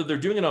that, whether they're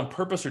doing it on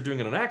purpose or doing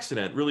it on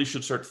accident, really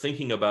should start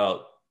thinking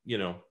about,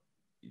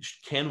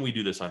 can we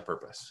do this on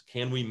purpose?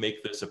 Can we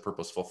make this a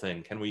purposeful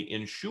thing? Can we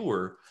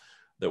ensure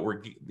that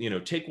we're,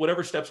 take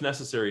whatever steps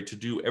necessary to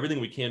do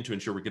everything we can to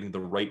ensure we're getting the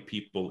right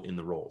people in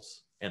the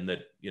roles and that,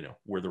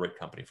 we're the right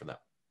company for them.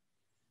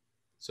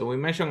 So we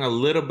mentioned a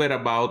little bit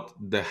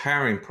about the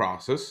hiring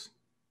process.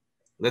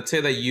 Let's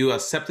say that you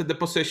accepted the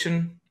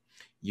position,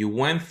 you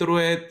went through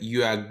it,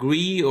 you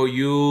agree, or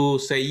you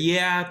say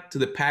yeah to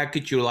the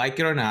package, you like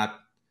it or not.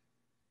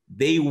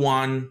 Day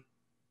one,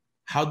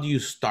 how do you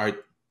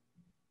start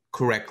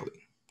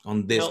correctly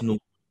on this new?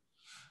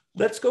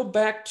 Let's go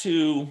back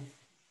to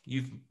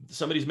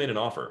somebody's made an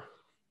offer.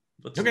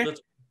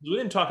 We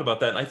didn't talk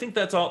about that. And I think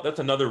that's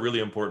another really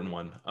important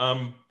one.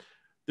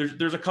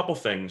 There's a couple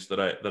things that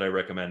I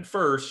recommend.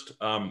 First,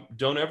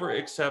 don't ever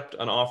accept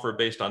an offer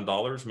based on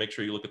dollars. Make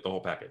sure you look at the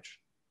whole package.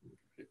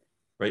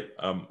 Right?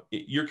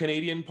 You're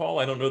Canadian, Paul.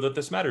 I don't know that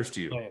this matters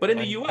to you, but in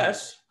the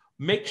US,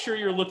 make sure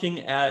you're looking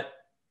at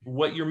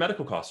what your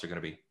medical costs are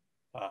going to be.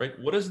 Right?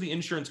 What does the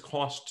insurance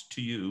cost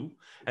to you,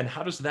 and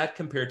how does that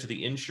compare to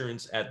the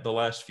insurance at the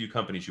last few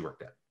companies you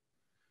worked at?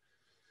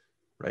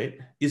 Right?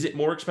 Is it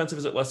more expensive?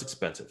 Is it less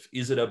expensive?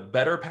 Is it a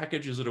better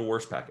package? Is it a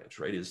worse package?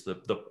 Right?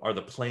 Are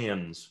the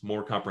plans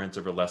more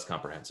comprehensive or less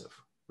comprehensive?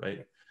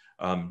 Right?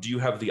 Do you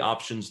have the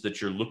options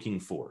that you're looking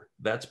for?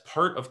 That's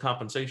part of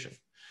compensation.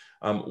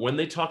 When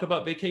they talk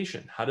about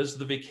vacation, how does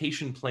the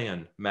vacation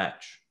plan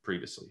match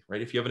previously?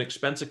 Right? If you have an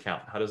expense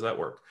account, how does that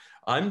work?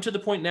 I'm to the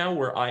point now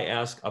where I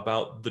ask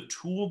about the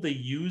tool they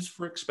use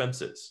for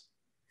expenses.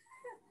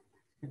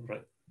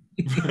 Right.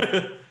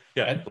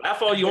 Yeah, And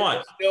laugh all you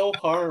want. There's no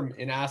harm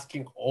in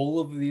asking all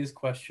of these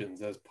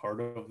questions as part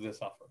of this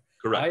offer.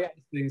 Correct. I ask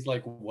things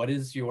like, what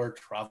is your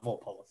travel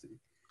policy?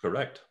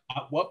 Correct.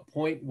 At what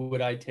point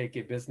would I take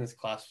a business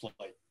class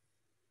flight?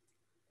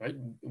 Right?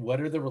 What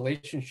are the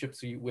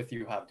relationships with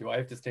you have? Do I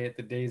have to stay at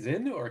the Days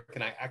Inn, or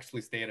can I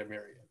actually stay at a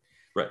Marriott?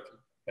 Right.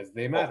 Because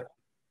they matter.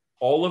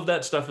 All of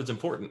that stuff is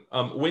important.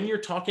 When you're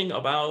talking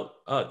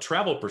about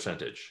travel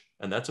percentage,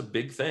 and that's a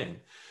big thing,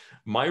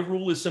 my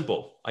rule is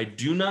simple. I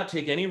do not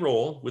take any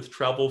role with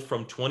travel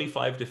from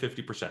 25 to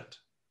 50%.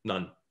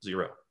 None,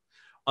 zero.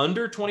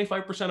 Under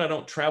 25%, I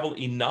don't travel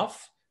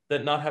enough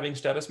that not having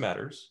status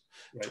matters.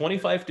 Right.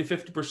 25 to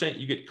 50%,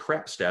 you get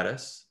crap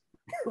status.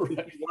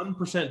 Right.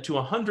 51% to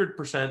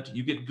 100%,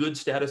 you get good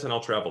status, and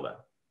I'll travel that.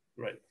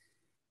 Right.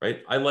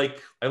 Right. I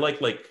like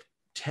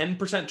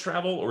 10%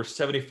 travel or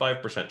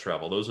 75%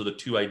 travel. Those are the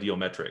two ideal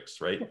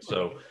metrics, right?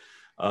 So,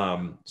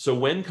 so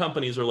when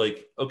companies are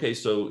like, okay,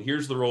 so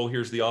here's the role,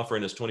 here's the offer,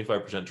 and it's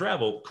 25%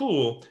 travel,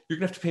 cool. You're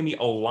gonna have to pay me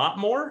a lot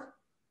more,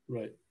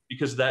 right?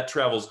 Because that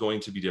travel is going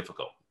to be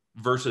difficult.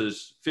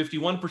 Versus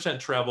 51%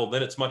 travel,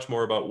 then it's much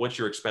more about what's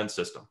your expense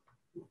system,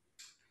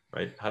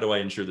 right? How do I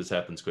ensure this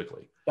happens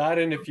quickly? That,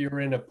 and if you're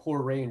in a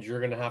poor range, you're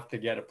going to have to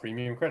get a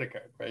premium credit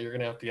card, right? You're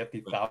going to have to get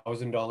the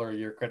 $1,000 a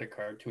year credit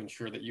card to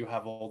ensure that you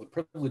have all the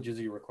privileges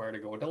you require to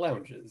go into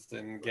lounges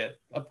and get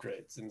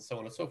upgrades and so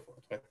on and so forth.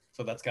 Right?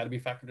 So that's got to be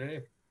factored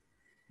in.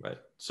 Right.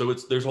 So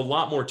there's a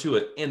lot more to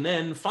it. And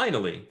then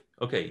finally,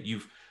 okay,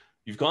 you've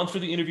gone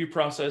through the interview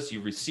process,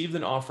 you've received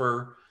an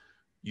offer,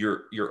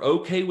 you're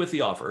okay with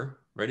the offer,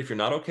 right? If you're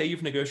not okay,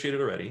 you've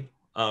negotiated already.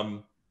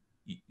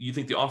 You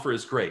think the offer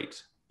is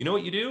great. You know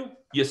what you do?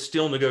 You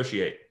still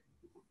negotiate.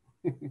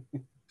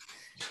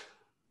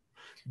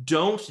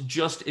 Don't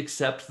just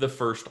accept the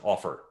first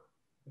offer,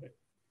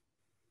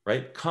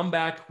 right? Come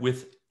back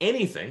with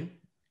anything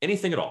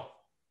at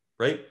all,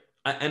 right?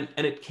 And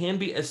it can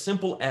be as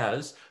simple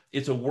as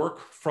it's a work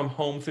from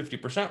home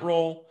 50%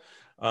 role.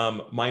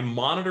 My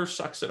monitor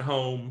sucks at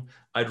home.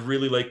 I'd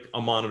really like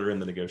a monitor in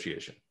the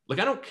negotiation. Like,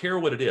 I don't care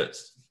what it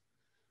is,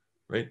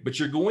 right? But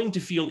you're going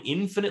to feel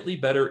infinitely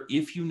better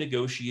if you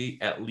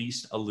negotiate at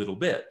least a little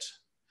bit.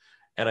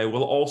 And I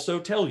will also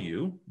tell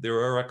you, there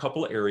are a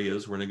couple of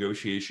areas where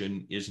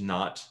negotiation is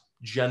not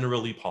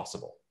generally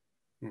possible.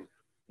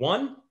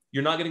 One,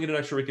 you're not going to get an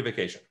extra week of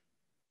vacation.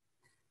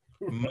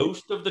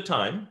 Most of the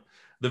time,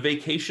 the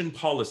vacation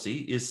policy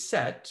is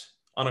set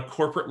on a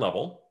corporate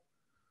level,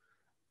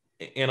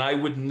 and I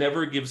would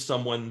never give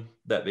someone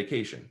that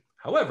vacation.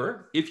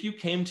 However, if you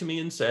came to me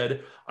and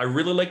said, I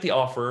really like the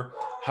offer,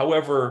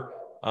 however,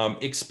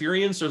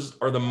 experiences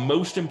are the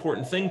most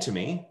important thing to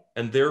me,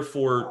 and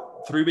therefore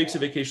 3 weeks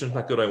of vacation is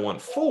not good, I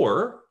want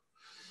 4,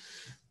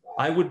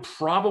 I would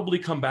probably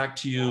come back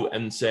to you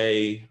and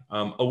say,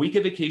 a week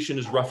of vacation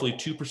is roughly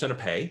 2% of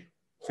pay,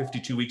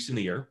 52 weeks in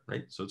the year,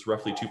 right? So it's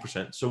roughly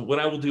 2%. So what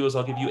I will do is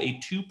I'll give you a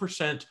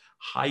 2%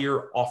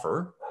 higher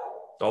offer,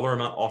 dollar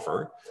amount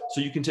offer,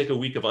 so you can take a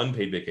week of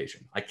unpaid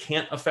vacation. I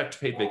can't affect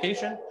paid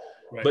vacation,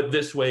 right, but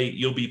this way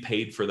you'll be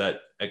paid for that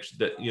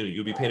extra,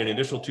 you'll be paid an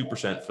additional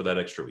 2% for that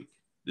extra week.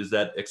 Is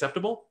that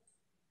acceptable?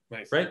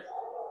 Nice. Right?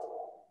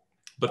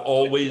 But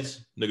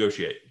always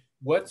negotiate.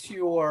 What's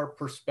your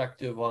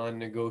perspective on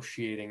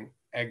negotiating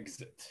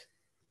exit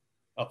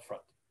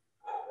upfront?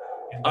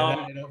 And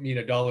I don't mean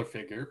a dollar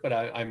figure, but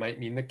I might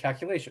mean the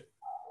calculation.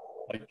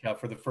 Like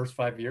for the first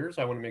 5 years,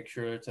 I want to make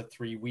sure it's a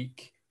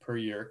 3-week per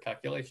year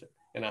calculation.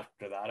 And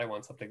after that, I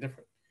want something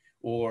different.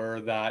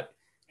 Or that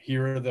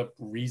here are the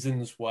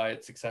reasons why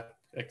it's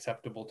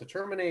acceptable to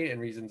terminate and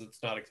reasons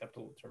it's not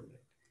acceptable to terminate.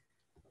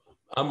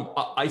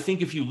 I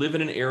think if you live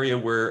in an area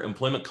where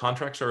employment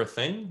contracts are a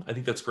thing, I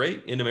think that's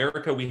great. In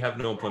America, we have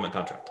no employment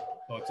contract.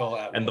 Oh, it's all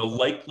out. And the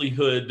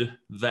likelihood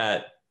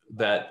that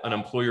an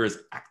employer is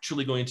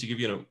actually going to give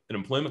you an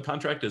employment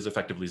contract is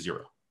effectively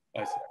 0.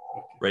 I see.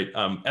 Okay.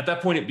 Right. At that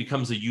point, it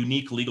becomes a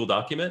unique legal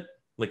document.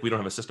 Like, we don't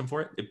have a system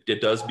for it. It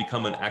does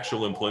become an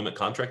actual employment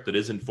contract that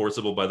is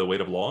enforceable by the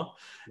weight of law.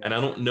 Yeah. And I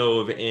don't know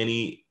of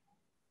any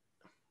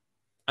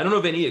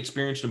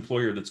experienced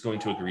employer that's going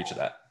to agree to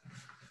that.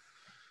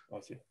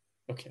 I see.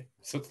 Okay,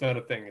 so it's not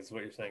a thing, is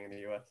what you're saying in the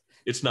U.S.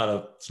 It's not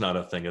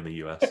a thing in the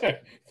U.S.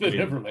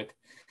 Never mind.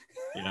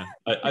 Yeah,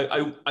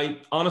 I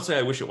honestly,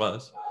 I wish it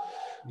was.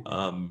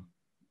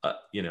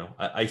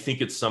 I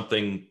think it's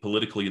something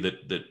politically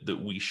that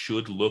we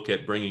should look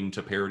at bringing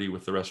to parity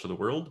with the rest of the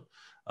world.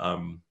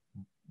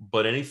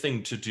 But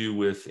anything to do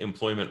with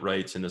employment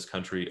rights in this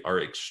country are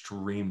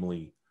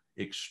extremely,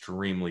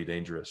 extremely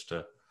dangerous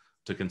to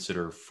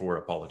consider for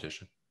a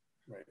politician.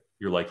 Right.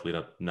 You're likely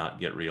to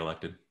not get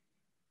reelected.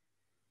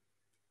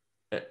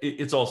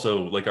 It's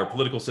also like our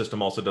political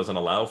system also doesn't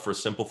allow for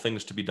simple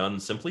things to be done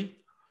simply.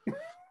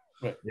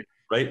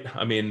 Right.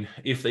 I mean,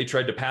 if they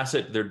tried to pass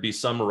it, there'd be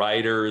some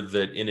rider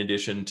that, in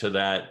addition to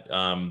that,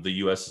 the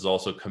U.S. is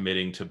also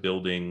committing to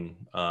building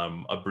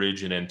a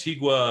bridge in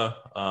Antigua,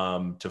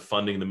 to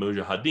funding the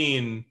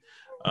Mujahideen,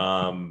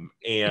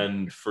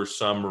 and for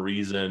some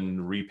reason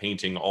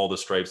repainting all the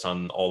stripes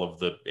on all of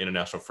the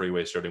international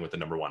freeways, starting with the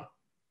number 1.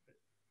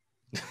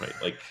 right?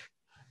 Like,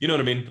 you know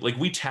what I mean? Like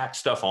we tack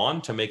stuff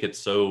on to make it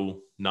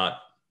so not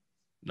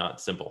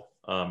simple.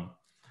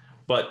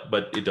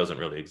 But it doesn't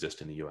really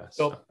exist in the US.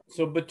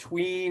 So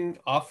between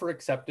offer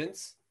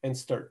acceptance and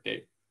start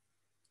date,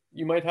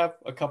 you might have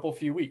a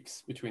few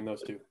weeks between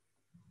those two.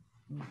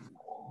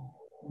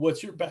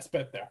 What's your best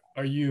bet there?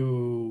 Are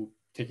you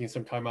taking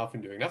some time off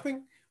and doing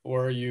nothing?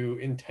 Or are you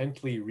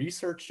intently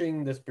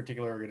researching this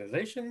particular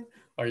organization?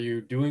 Are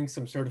you doing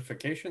some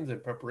certifications in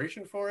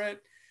preparation for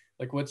it?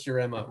 Like, what's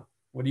your MO?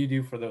 What do you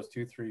do for those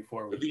 2, 3,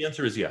 4 weeks? The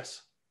answer is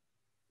yes.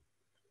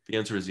 The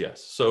answer is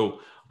yes. So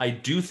I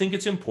do think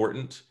it's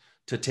important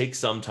to take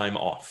some time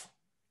off.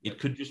 It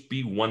could just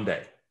be one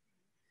day,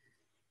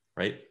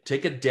 right?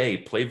 Take a day,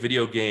 play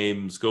video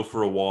games, go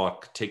for a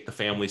walk, take the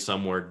family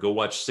somewhere, go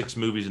watch 6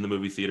 movies in the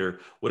movie theater,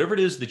 whatever it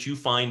is that you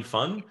find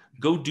fun,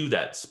 go do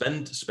that.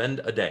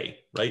 Spend a day,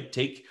 right?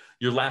 Take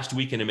your last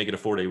weekend and make it a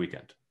 4-day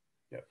weekend.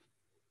 Yep.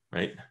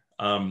 Right.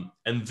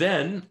 And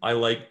then I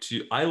like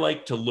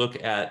to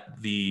look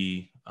at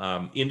the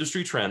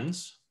industry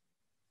trends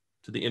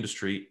to the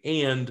industry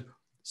and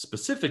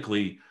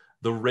specifically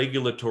the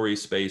regulatory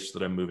space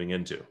that I'm moving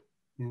into.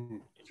 Mm-hmm.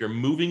 If you're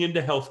moving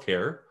into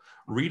healthcare,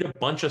 read a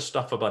bunch of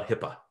stuff about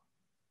HIPAA.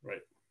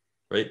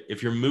 Right.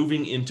 If you're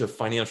moving into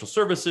financial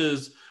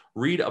services,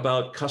 read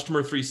about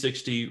Customer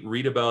 360,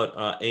 read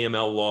about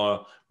AML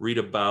law, read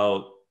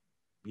about,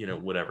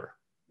 whatever.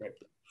 Right.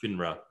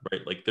 FINRA,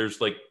 right? Like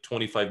there's like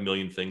 25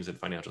 million things in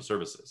financial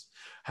services.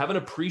 Have an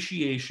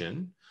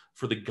appreciation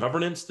for the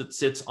governance that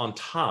sits on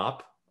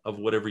top of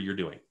whatever you're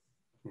doing.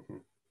 Mm-hmm.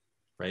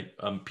 Right?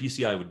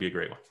 PCI would be a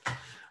great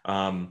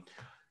one.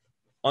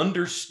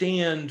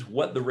 Understand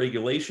what the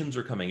regulations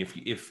are coming.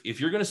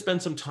 If you're going to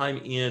spend some time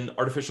in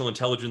artificial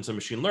intelligence and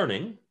machine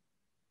learning,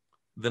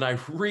 then I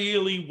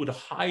really would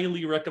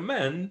highly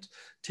recommend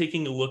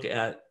taking a look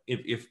at,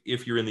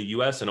 if you're in the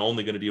US and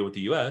only going to deal with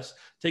the US,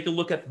 take a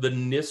look at the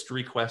NIST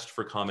request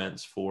for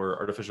comments for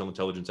artificial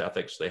intelligence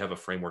ethics. They have a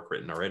framework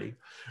written already.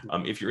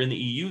 If you're in the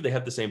EU, they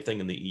have the same thing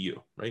in the EU,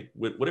 right?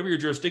 Whatever your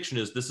jurisdiction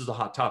is, this is a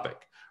hot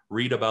topic.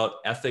 Read about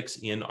ethics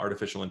in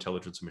artificial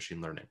intelligence and machine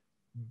learning.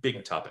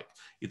 Big topic.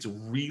 It's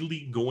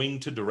really going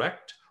to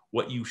direct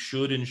what you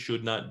should and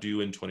should not do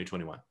in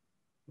 2021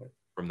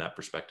 from that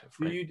perspective.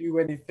 Right? Do you do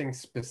anything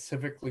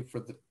specifically for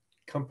the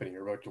company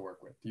you're about to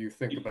work with? Do you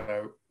think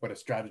about what a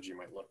strategy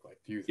might look like?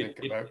 Do you think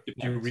do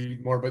you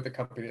read more about the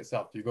company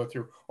itself? Do you go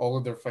through all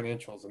of their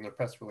financials and their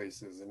press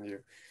releases and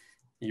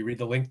you read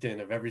the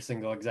LinkedIn of every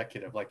single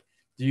executive? Like,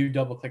 do you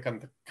double click on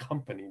the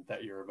company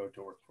that you're about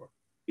to work for?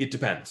 It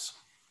depends.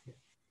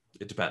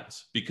 It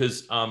depends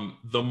because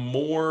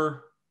the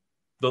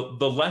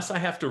less I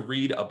have to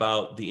read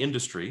about the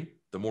industry,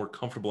 the more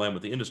comfortable I am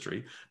with the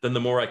industry, then the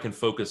more I can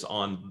focus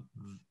on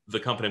the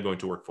company I'm going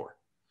to work for.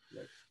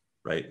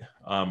 Right.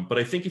 But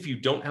I think if you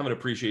don't have an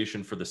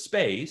appreciation for the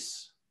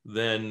space,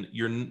 then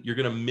you're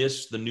going to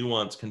miss the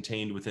nuance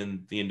contained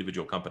within the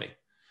individual company,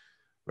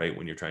 right?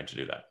 When you're trying to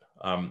do that.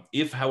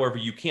 If, however,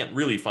 you can't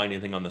really find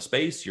anything on the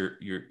space, you're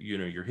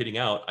hitting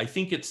out. I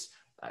think it's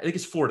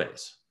 4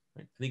 days.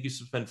 Right? I think you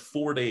spend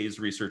 4 days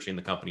researching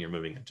the company you're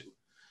moving into.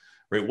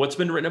 Right? What's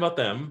been written about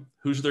them?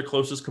 Who's their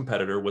closest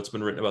competitor? What's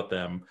been written about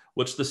them?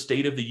 What's the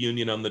state of the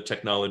union on the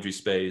technology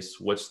space?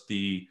 What's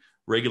the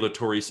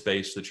regulatory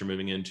space that you're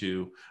moving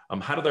into?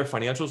 How do their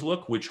financials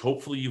look? Which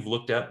hopefully you've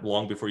looked at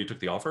long before you took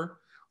the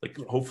offer. Like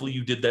hopefully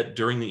you did that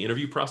during the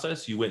interview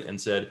process. You went and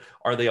said,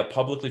 are they a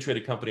publicly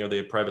traded company? Are they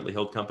a privately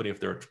held company?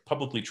 If they're a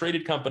publicly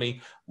traded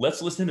company,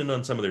 let's listen in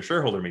on some of their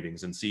shareholder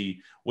meetings and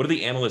see what are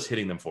the analysts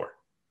hitting them for.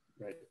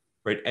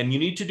 Right. And you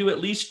need to do at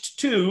least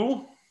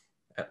two,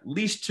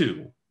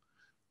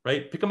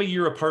 right? Pick them a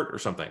year apart or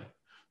something.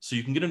 So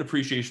you can get an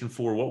appreciation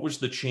for what was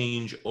the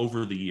change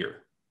over the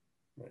year.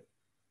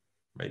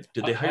 Right.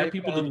 Did they hire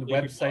people? The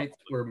websites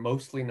were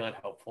mostly not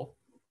helpful,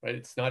 right?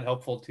 It's not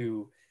helpful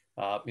to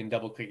in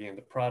double clicking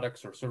into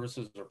products or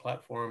services or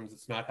platforms.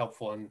 It's not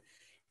helpful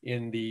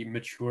in the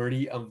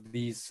maturity of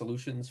these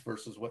solutions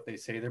versus what they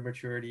say their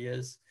maturity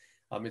is.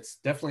 It's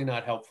definitely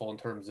not helpful in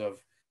terms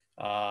of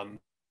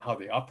how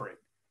they operate,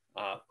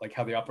 like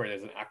how they operate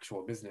as an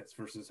actual business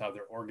versus how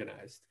they're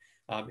organized.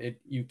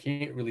 You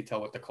can't really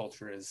tell what the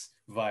culture is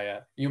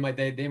via, they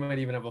might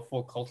even have a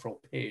full cultural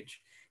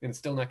page and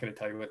still not going to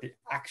tell you what the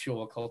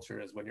actual culture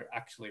is when you're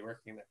actually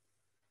working there.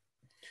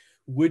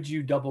 Would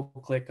you double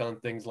click on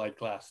things like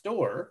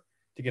Glassdoor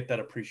to get that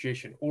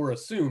appreciation, or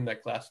assume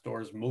that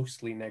Glassdoor is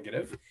mostly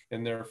negative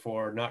and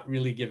therefore not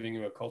really giving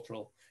you a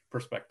cultural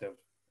perspective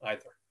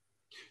either?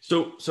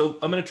 So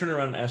I'm going to turn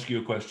around and ask you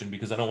a question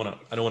because I don't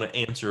want to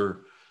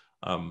answer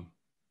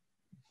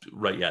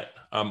right yet.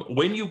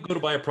 When you go to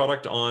buy a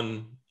product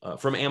on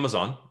from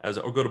Amazon,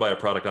 or go to buy a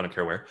product on a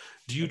Careware,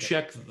 do you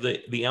check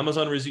the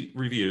Amazon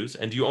reviews,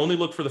 and do you only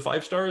look for the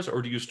 5 stars,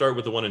 or do you start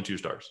with the 1 and 2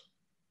 stars?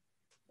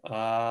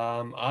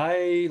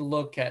 I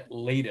look at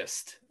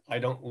latest. I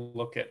don't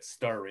look at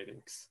star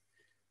ratings.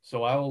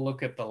 So I will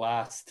look at the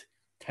last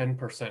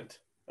 10%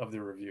 of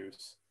the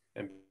reviews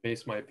and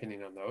base my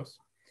opinion on those.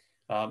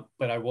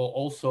 But I will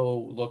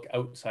also look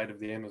outside of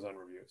the Amazon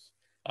reviews.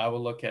 I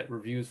will look at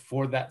reviews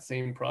for that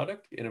same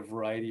product in a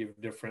variety of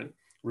different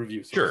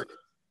review sources. Sure.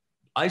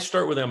 I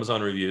start with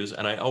Amazon reviews,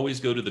 and I always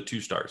go to the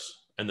 2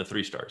 stars and the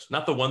 3 stars,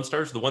 not the 1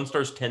 stars. The 1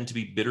 stars tend to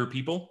be bitter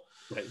people,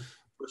 right?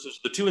 Versus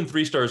the 2 and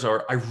 3 stars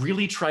are, I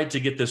really tried to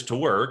get this to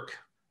work,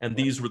 and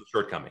these were the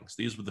shortcomings.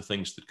 These were the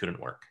things that couldn't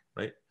work,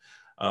 right?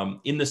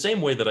 In the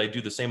same way that I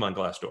do the same on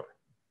Glassdoor.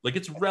 Like,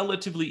 it's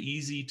relatively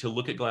easy to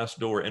look at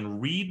Glassdoor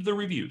and read the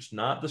reviews,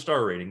 not the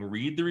star rating,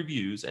 read the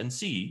reviews and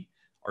see,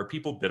 are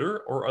people bitter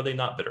or are they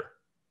not bitter?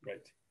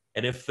 Right.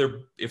 And if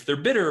they're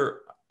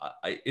bitter,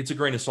 it's a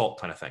grain of salt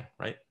kind of thing,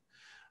 right?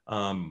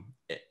 And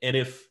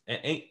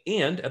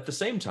at the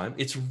same time,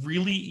 it's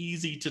really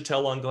easy to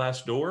tell on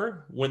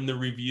Glassdoor when the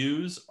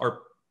reviews are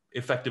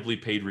effectively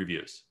paid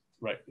reviews.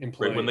 Right.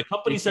 Right. When the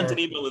company sent an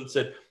email and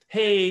said,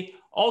 hey,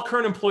 all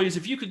current employees,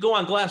 if you could go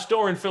on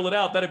Glassdoor and fill it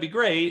out, that'd be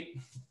great.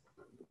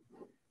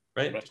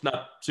 Right? It's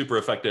not super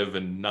effective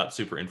and not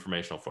super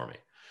informational for me.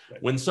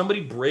 Right. When somebody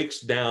breaks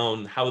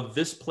down how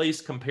this place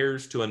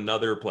compares to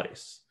another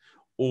place,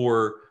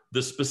 or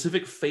the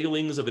specific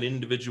failings of an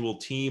individual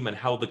team and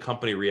how the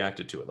company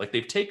reacted to it, like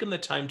they've taken the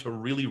time to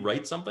really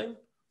write something,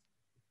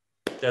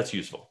 that's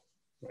useful.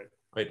 Right.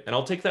 Right. And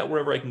I'll take that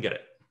wherever I can get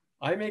it.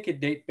 I make it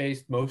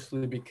date-based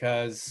mostly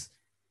because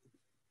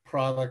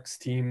products,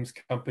 teams,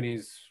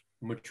 companies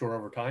mature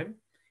over time.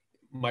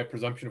 My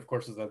presumption, of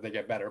course, is that they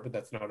get better, but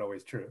that's not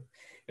always true.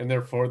 And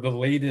therefore, the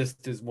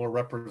latest is more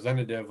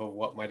representative of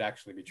what might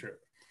actually be true.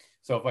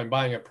 So if I'm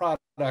buying a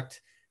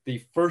product,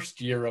 the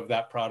first year of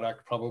that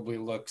product probably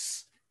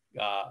looks,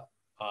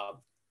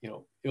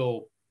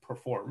 ill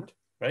performed,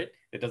 right?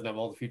 It doesn't have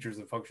all the features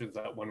and functions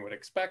that one would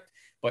expect,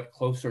 but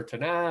closer to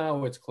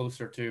now, it's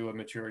closer to a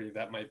maturity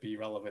that might be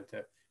relevant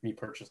to me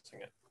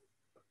purchasing it.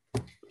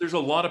 There's a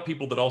lot of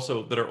people that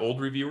are old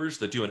reviewers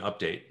that do an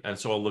update. And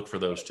so I'll look for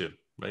those too,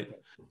 right?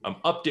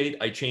 Update,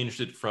 I changed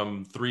it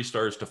from 3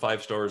 stars to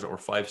 5 stars or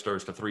 5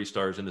 stars to 3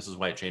 stars. And this is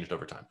why it changed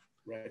over time.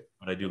 Right.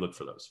 But I do look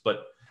for those.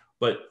 But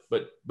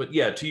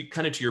yeah,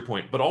 to your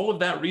point, but all of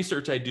that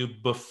research I do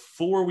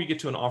before we get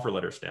to an offer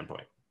letter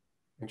standpoint.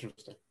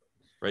 Interesting.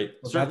 Right.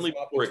 Well, certainly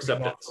before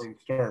acceptance.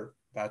 Start.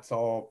 That's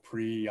all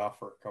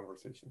pre-offer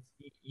conversations.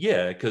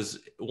 Yeah, because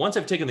once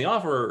I've taken the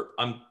offer,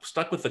 I'm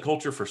stuck with the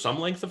culture for some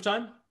length of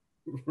time.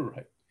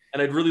 Right.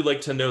 And I'd really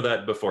like to know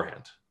that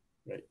beforehand.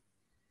 Right.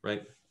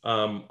 Right.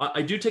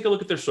 I do take a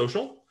look at their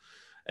social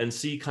and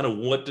see kind of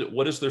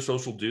what does their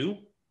social do,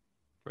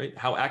 right?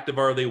 How active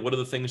are they? What are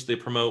the things they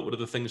promote? What are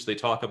the things they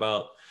talk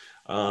about?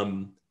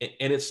 And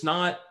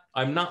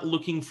I'm not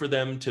looking for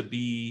them to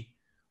be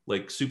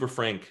like super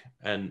frank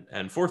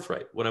and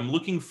forthright. What I'm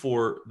looking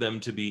for them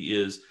to be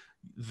is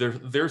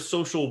their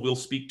social will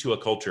speak to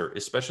a culture,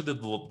 especially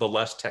the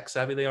less tech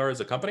savvy they are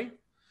as a company.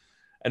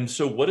 And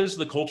so what is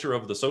the culture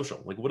of the social?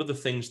 Like, what are the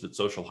things that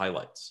social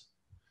highlights?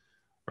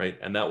 Right.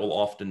 And that will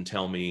often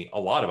tell me a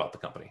lot about the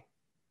company.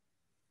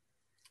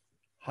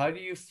 How do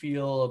you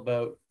feel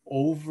about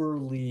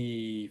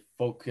overly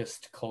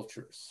focused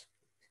cultures?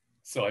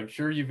 So I'm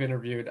sure you've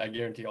interviewed, I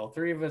guarantee all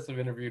 3 of us have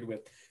interviewed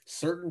with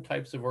certain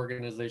types of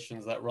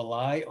organizations that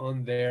rely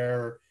on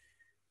their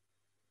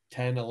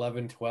 10,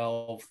 11,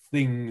 12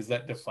 things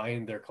that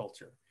define their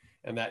culture.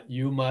 And that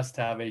you must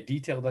have a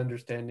detailed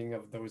understanding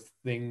of those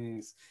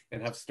things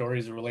and have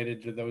stories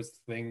related to those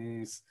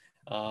things,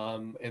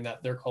 and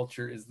that their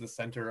culture is the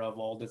center of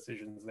all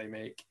decisions they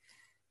make.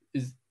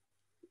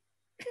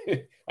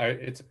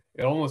 It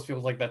almost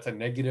feels like that's a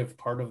negative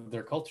part of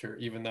their culture,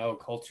 even though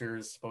culture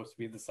is supposed to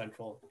be the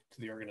central to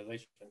the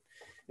organization.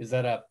 Is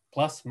that a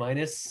plus,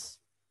 minus?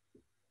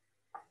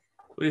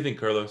 What do you think,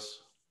 Carlos?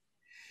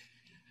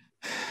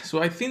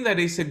 So I think that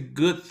it's a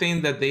good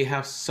thing that they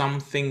have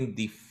something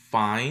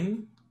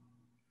defined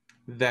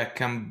that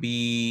can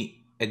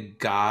be a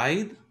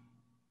guide.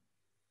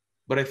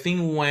 But I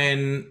think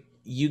when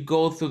you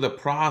go through the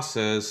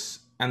process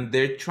and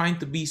they're trying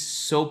to be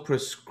so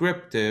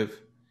prescriptive,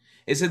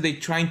 it's that they're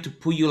trying to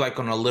put you like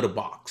on a little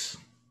box.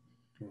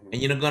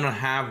 And you're not going to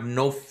have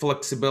no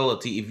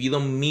flexibility. If you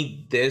don't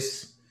meet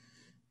this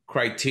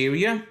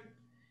criteria,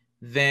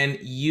 then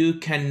you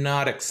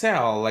cannot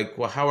excel. Like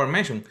what Howard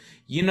mentioned,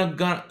 you're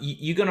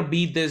gonna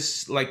be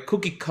this like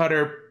cookie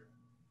cutter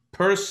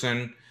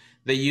person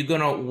that you're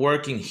gonna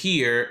work in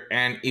here,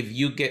 and if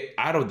you get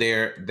out of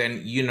there,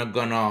 then you're not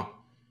gonna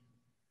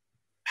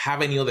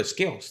have any other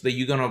skills that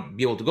you're gonna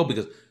be able to go,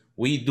 because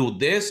we do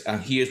this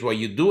and here's what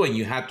you do and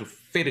you have to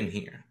fit in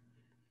here.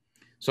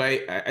 So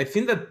I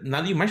think that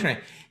now that you mention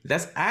it,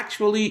 that's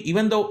actually,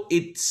 even though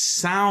it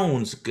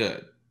sounds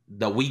good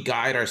that we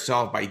guide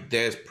ourselves by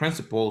these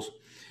principles,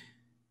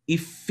 it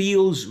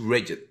feels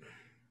rigid.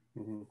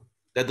 Mm-hmm.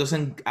 That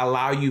doesn't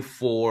allow you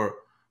for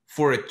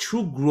a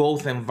true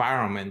growth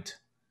environment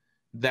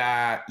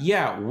that,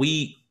 yeah,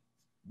 we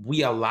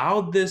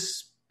allow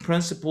these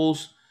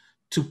principles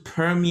to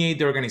permeate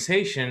the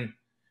organization,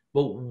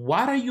 but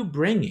what are you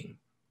bringing?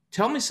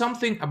 Tell me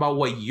something about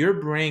what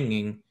you're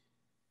bringing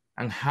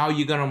and how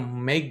you're going to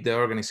make the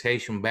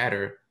organization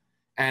better.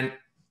 And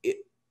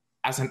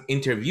as an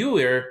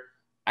interviewer,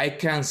 I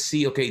can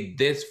see, okay,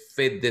 this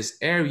fit this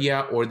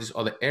area or this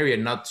other area,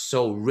 not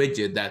so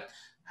rigid that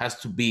has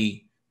to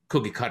be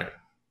cookie cutter.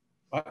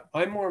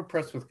 I'm more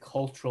impressed with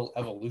cultural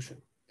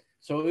evolution.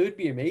 So it would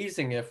be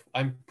amazing if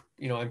I'm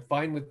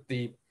fine with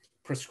the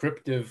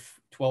prescriptive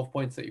 12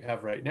 points that you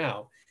have right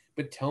now,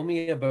 but tell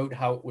me about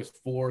how it was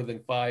 4, then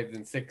 5,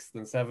 then 6,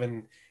 then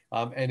 7,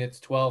 and it's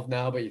 12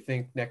 now, but you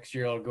think next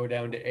year I'll go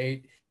down to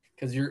 8,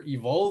 because you're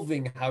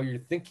evolving how you're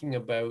thinking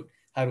about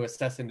how to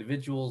assess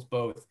individuals,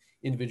 both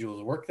individuals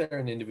who work there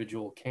and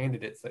individual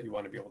candidates that you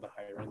want to be able to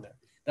hire in there.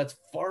 That's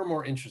far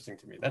more interesting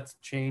to me. That's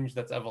change,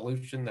 that's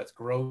evolution, that's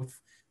growth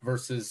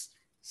versus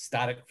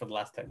static for the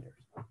last 10 years.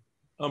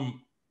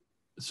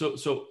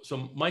 So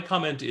my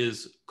comment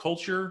is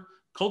culture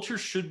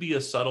should be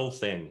a subtle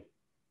thing.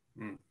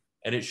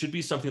 And it should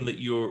be something that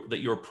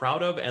you're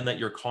proud of and that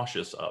you're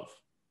cautious of.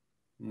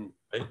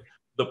 Right?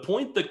 The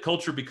point that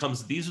culture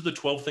becomes, these are the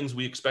 12 things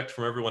we expect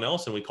from everyone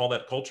else, and we call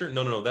that culture.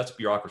 No, that's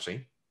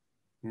bureaucracy.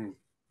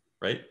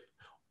 Right?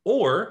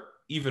 Or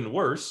even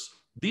worse,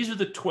 these are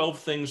the 12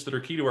 things that are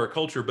key to our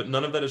culture, but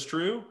none of that is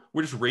true.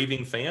 We're just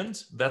raving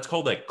fans. That's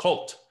called a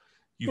cult.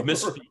 You've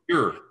missed the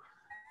year.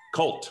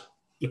 Cult.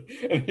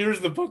 And here's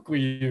the book we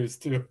use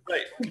too.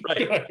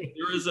 Right.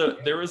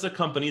 There is a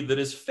company that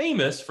is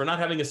famous for not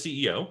having a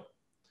CEO.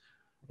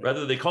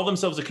 Rather, they call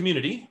themselves a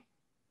community,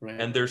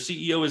 and their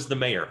CEO is the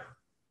mayor.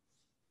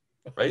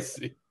 Right?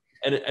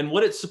 And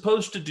what it's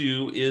supposed to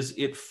do is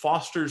it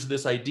fosters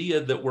this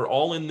idea that we're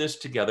all in this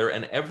together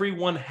and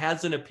everyone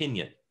has an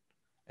opinion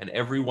and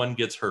everyone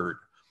gets heard.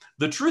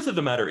 The truth of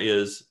the matter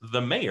is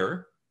the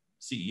mayor,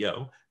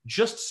 CEO,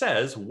 just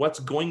says what's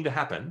going to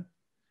happen,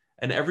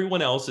 and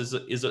everyone else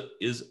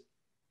is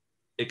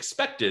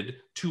expected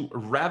to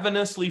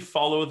ravenously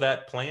follow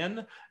that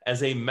plan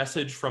as a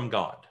message from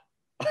God.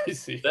 I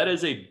see. That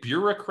is a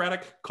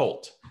bureaucratic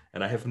cult,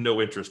 and I have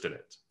no interest in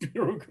it.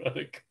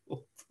 Bureaucratic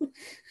cult.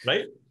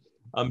 Right?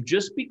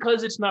 Just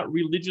because it's not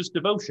religious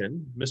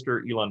devotion,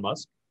 Mr. Elon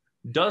Musk,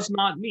 does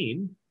not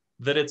mean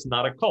that it's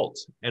not a cult.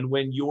 And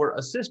when your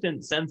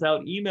assistant sends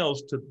out emails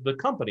to the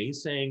company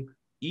saying,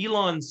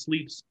 Elon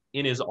sleeps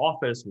in his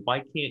office, why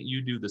can't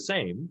you do the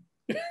same?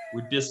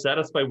 We're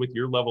dissatisfied with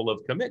your level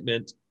of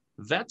commitment.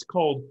 That's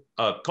called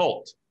a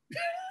cult.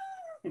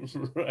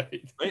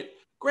 Right?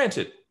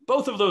 Granted,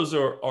 both of those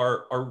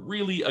are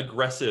really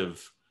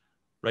aggressive,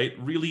 right?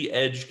 Really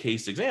edge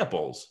case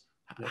examples.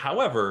 Yeah.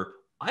 However,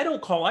 I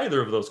don't call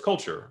either of those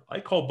culture. I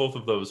call both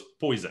of those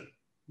poison.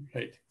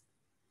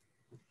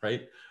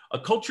 Right? A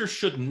culture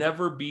should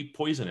never be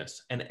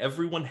poisonous, and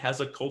everyone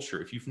has a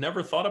culture. If you've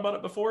never thought about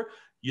it before,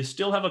 you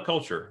still have a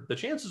culture. The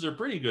chances are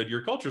pretty good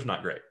your culture's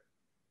not great.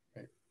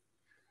 Right?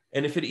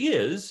 And if it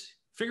is,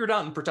 figure it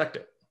out and protect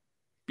it.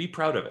 Be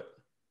proud of it.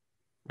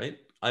 Right?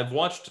 I've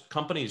watched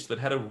companies that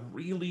had a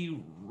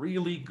really,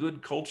 really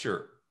good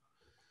culture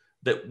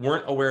that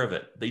weren't aware of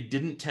it. They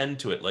didn't tend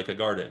to it like a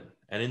garden.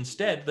 And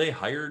instead, they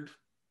hired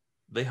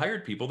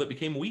people that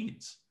became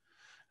weeds.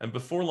 And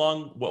before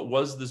long, what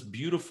was this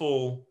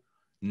beautiful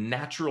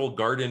natural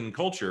garden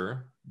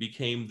culture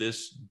became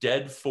this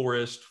dead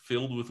forest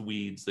filled with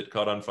weeds that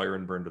caught on fire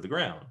and burned to the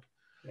ground.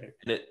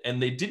 Right.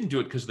 And they didn't do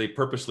it because they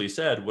purposely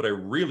said, what I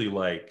really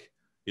like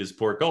is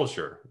poor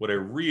culture. What I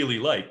really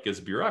like is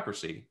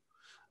bureaucracy.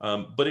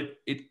 But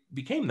it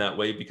became that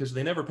way because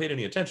they never paid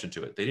any attention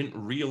to it. They didn't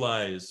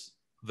realize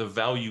the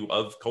value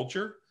of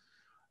culture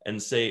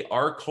and say,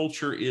 our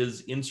culture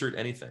is insert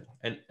anything.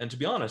 And to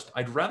be honest,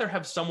 I'd rather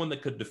have someone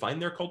that could define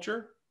their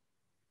culture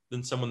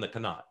than someone that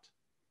cannot.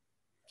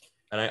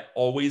 And I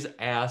always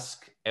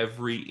ask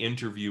every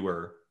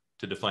interviewer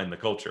to define the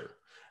culture.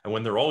 And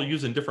when they're all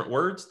using different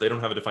words, they don't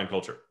have a defined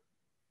culture.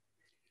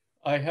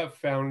 I have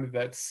found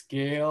that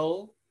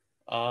scale,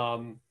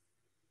 the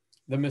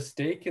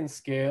mistake in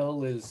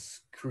scale is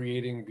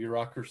creating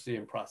bureaucracy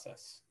and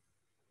process,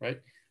 right?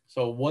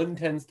 So one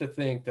tends to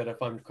think that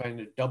if I'm trying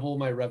to double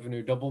my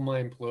revenue, double my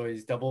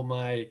employees, double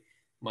my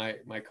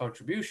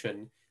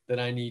contribution, that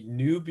I need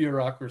new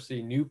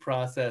bureaucracy, new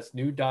process,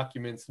 new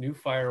documents, new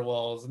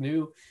firewalls,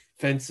 new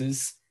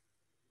fences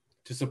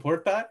to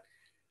support that.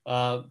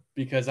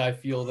 Because I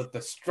feel that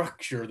the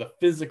structure, the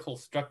physical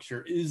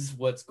structure is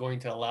what's going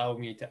to allow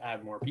me to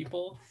add more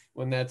people,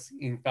 when that's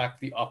in fact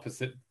the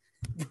opposite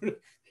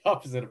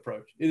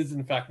approach. It is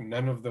in fact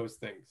none of those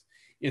things.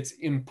 It's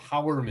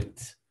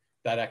empowerment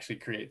that actually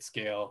creates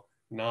scale,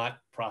 not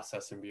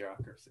process and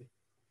bureaucracy.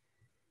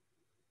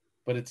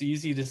 But it's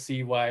easy to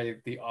see why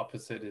the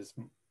opposite is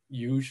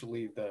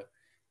usually the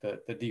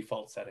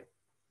default setting.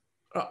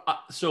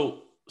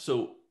 So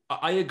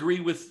I agree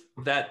with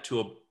that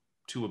to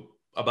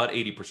about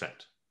 80%.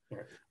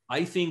 Right.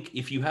 I think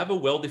if you have a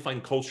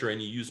well-defined culture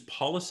and you use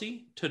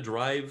policy to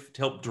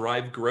help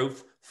drive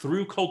growth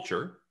through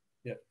culture,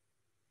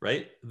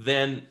 right?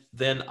 Then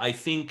I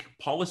think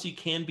policy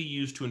can be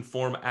used to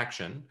inform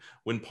action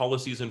when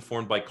policy is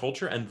informed by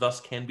culture, and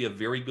thus can be a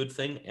very good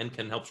thing and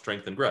can help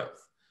strengthen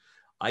growth.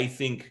 I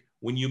think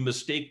when you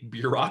mistake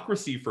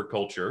bureaucracy for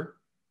culture,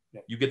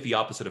 you get the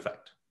opposite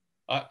effect.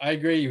 I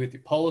agree with you.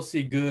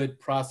 Policy good,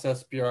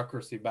 process,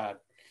 bureaucracy bad.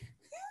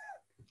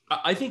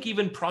 I think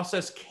even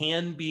process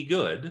can be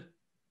good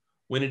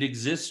when it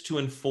exists to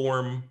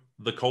inform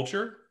the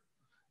culture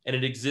and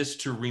it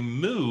exists to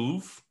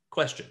remove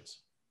questions.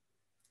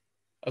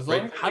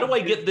 Right? How do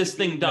I get this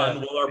thing done?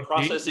 Well, our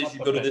process is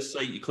you go to this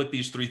site, you click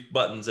these 3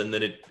 buttons, and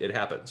then it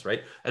happens,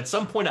 right? At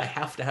some point, I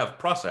have to have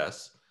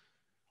process.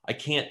 I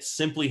can't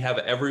simply have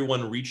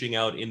everyone reaching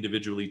out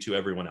individually to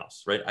everyone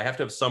else, right? I have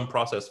to have some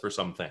process for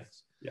some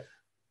things. Yeah.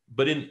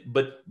 But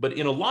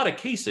in a lot of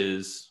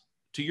cases,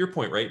 to your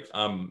point, right?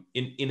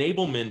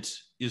 Enablement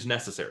is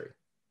necessary.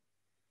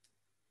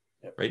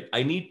 Yep. Right?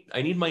 I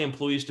need my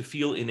employees to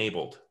feel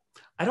enabled.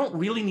 I don't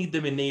really need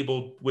them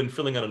enabled when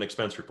filling out an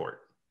expense report.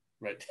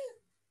 Right.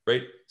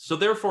 Right. So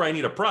therefore, I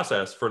need a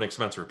process for an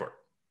expense report.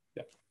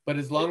 Yeah. But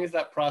as long as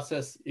that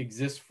process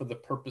exists for the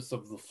purpose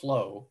of the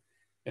flow,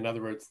 in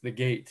other words, the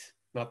gate,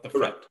 not the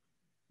Correct.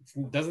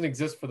 It doesn't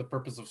exist for the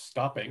purpose of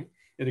stopping.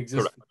 It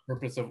exists Correct. for the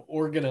purpose of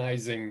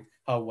organizing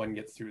how one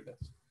gets through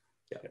this.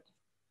 Yeah. Yeah.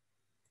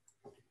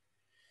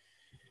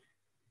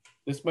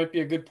 This might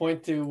be a good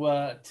point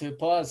to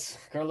pause,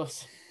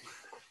 Carlos.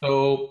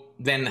 So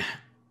then,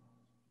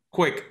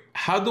 quick,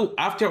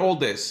 after all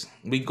this,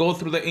 we go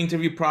through the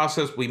interview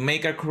process, we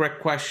make our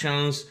correct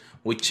questions,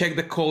 we check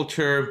the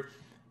culture.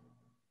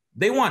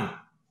 Day 1,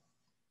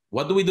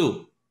 what do we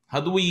do? How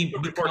do we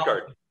report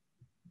card?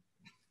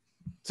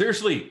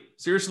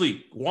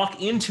 Seriously, walk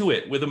into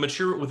it with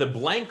a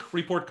blank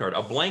report card,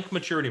 a blank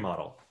maturity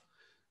model,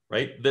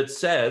 right? That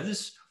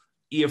says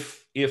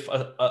if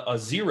a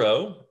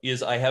 0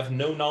 is I have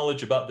no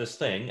knowledge about this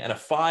thing, and a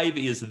 5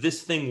 is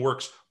this thing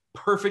works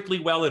perfectly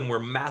well and we're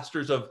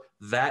masters of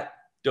that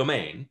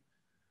domain,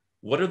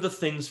 what are the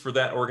things for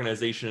that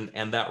organization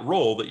and that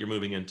role that you're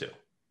moving into?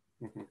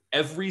 Mm-hmm.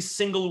 Every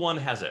single one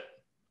has it,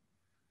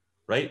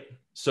 right?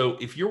 So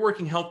if you're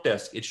working help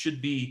desk, it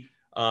should be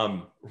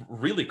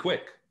really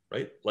quick,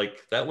 right?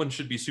 Like that one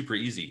should be super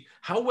easy.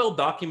 How well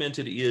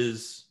documented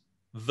is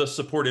the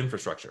support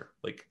infrastructure?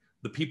 Like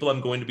the people I'm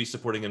going to be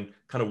supporting and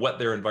kind of what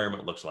their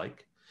environment looks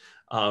like.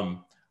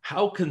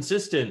 How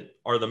consistent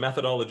are the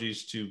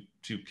methodologies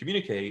to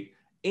communicate,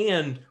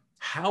 and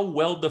how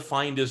well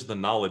defined is the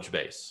knowledge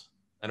base?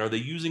 And are they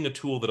using a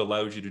tool that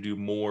allows you to do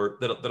more,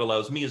 that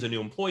allows me as a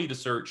new employee to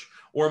search,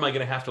 or am I going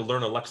to have to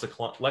learn a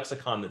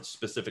lexicon that's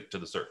specific to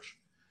the search,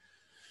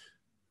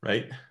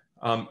 right?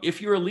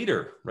 If you're a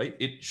leader, right,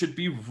 it should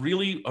be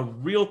really a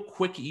real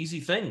quick, easy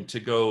thing to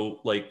go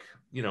like,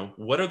 you know,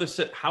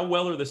 how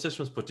well are the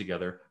systems put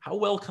together? How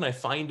well can I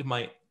find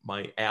my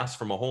ass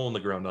from a hole in the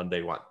ground on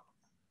day 1?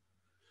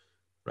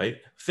 Right?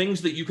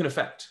 Things that you can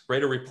affect,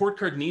 right? A report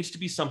card needs to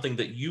be something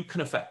that you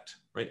can affect,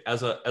 right?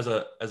 As a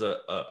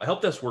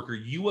help desk worker,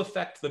 you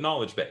affect the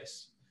knowledge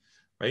base,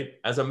 right?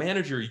 As a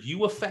manager,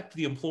 you affect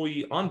the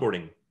employee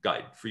onboarding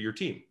guide for your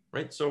team,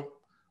 right? So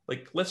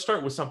like, let's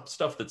start with some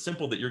stuff that's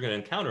simple that you're going to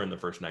encounter in the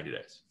first 90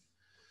 days,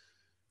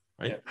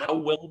 right? Yeah. How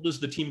well does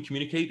the team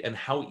communicate, and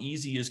how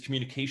easy is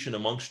communication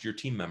amongst your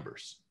team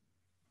members?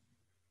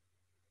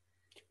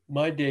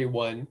 My day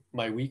 1,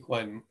 my week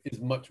 1 is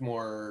much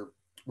more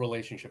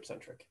relationship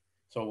centric.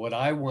 So what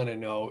I want to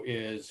know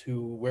is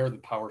where are the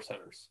power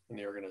centers in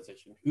the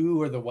organization? Who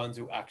are the ones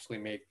who actually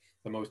make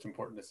the most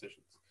important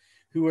decisions?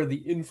 Who are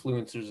the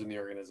influencers in the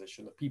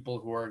organization? The people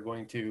who are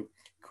going to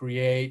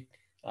create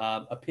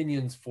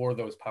opinions for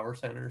those power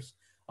centers,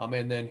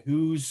 and then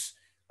who's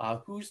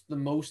the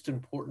most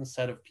important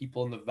set of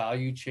people in the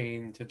value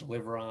chain to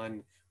deliver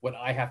on what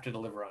I have to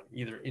deliver on,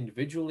 either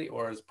individually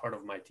or as part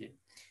of my team.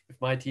 If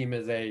my team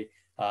is a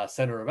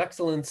center of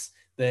excellence,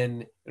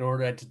 then in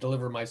order to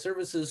deliver my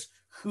services,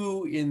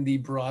 who in the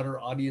broader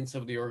audience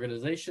of the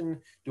organization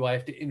do I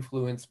have to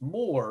influence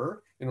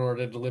more in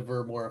order to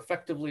deliver more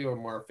effectively or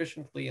more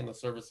efficiently in the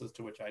services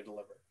to which I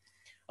deliver?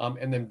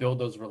 And then build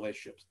those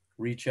relationships,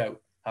 reach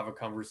out, have a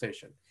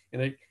conversation.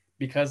 And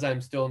because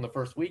I'm still in the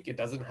first week, it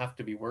doesn't have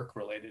to be work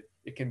related.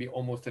 It can be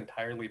almost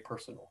entirely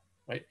personal,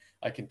 right?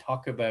 I can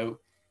talk about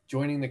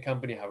joining the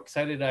company, how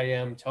excited I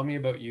am. Tell me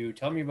about you.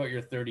 Tell me about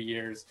your 30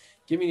 years.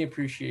 Give me an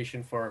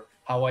appreciation for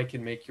how I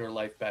can make your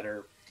life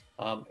better.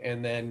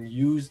 And then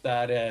use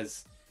that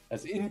as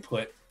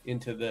input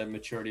into the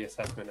maturity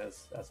assessment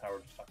as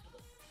Howard just talked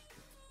about.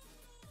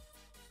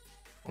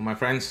 Well, my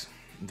friends,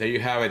 there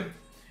you have it.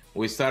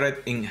 We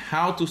started in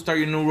how to start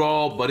your new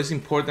role, but it's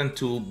important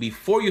to,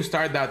 before you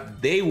start that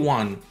day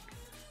 1,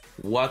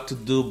 what to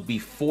do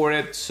before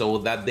it, so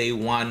that day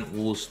 1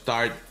 will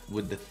start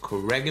with the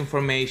correct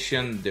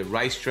information, the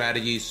right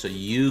strategy, so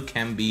you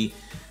can be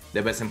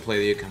the best employee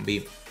that you can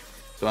be.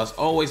 So as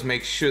always,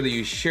 make sure that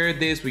you share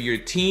this with your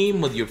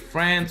team, with your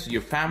friends, with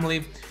your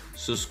family.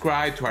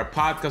 Subscribe to our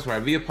podcast, or our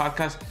video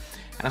podcast.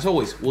 And as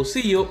always, we'll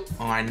see you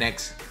on our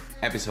next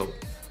episode.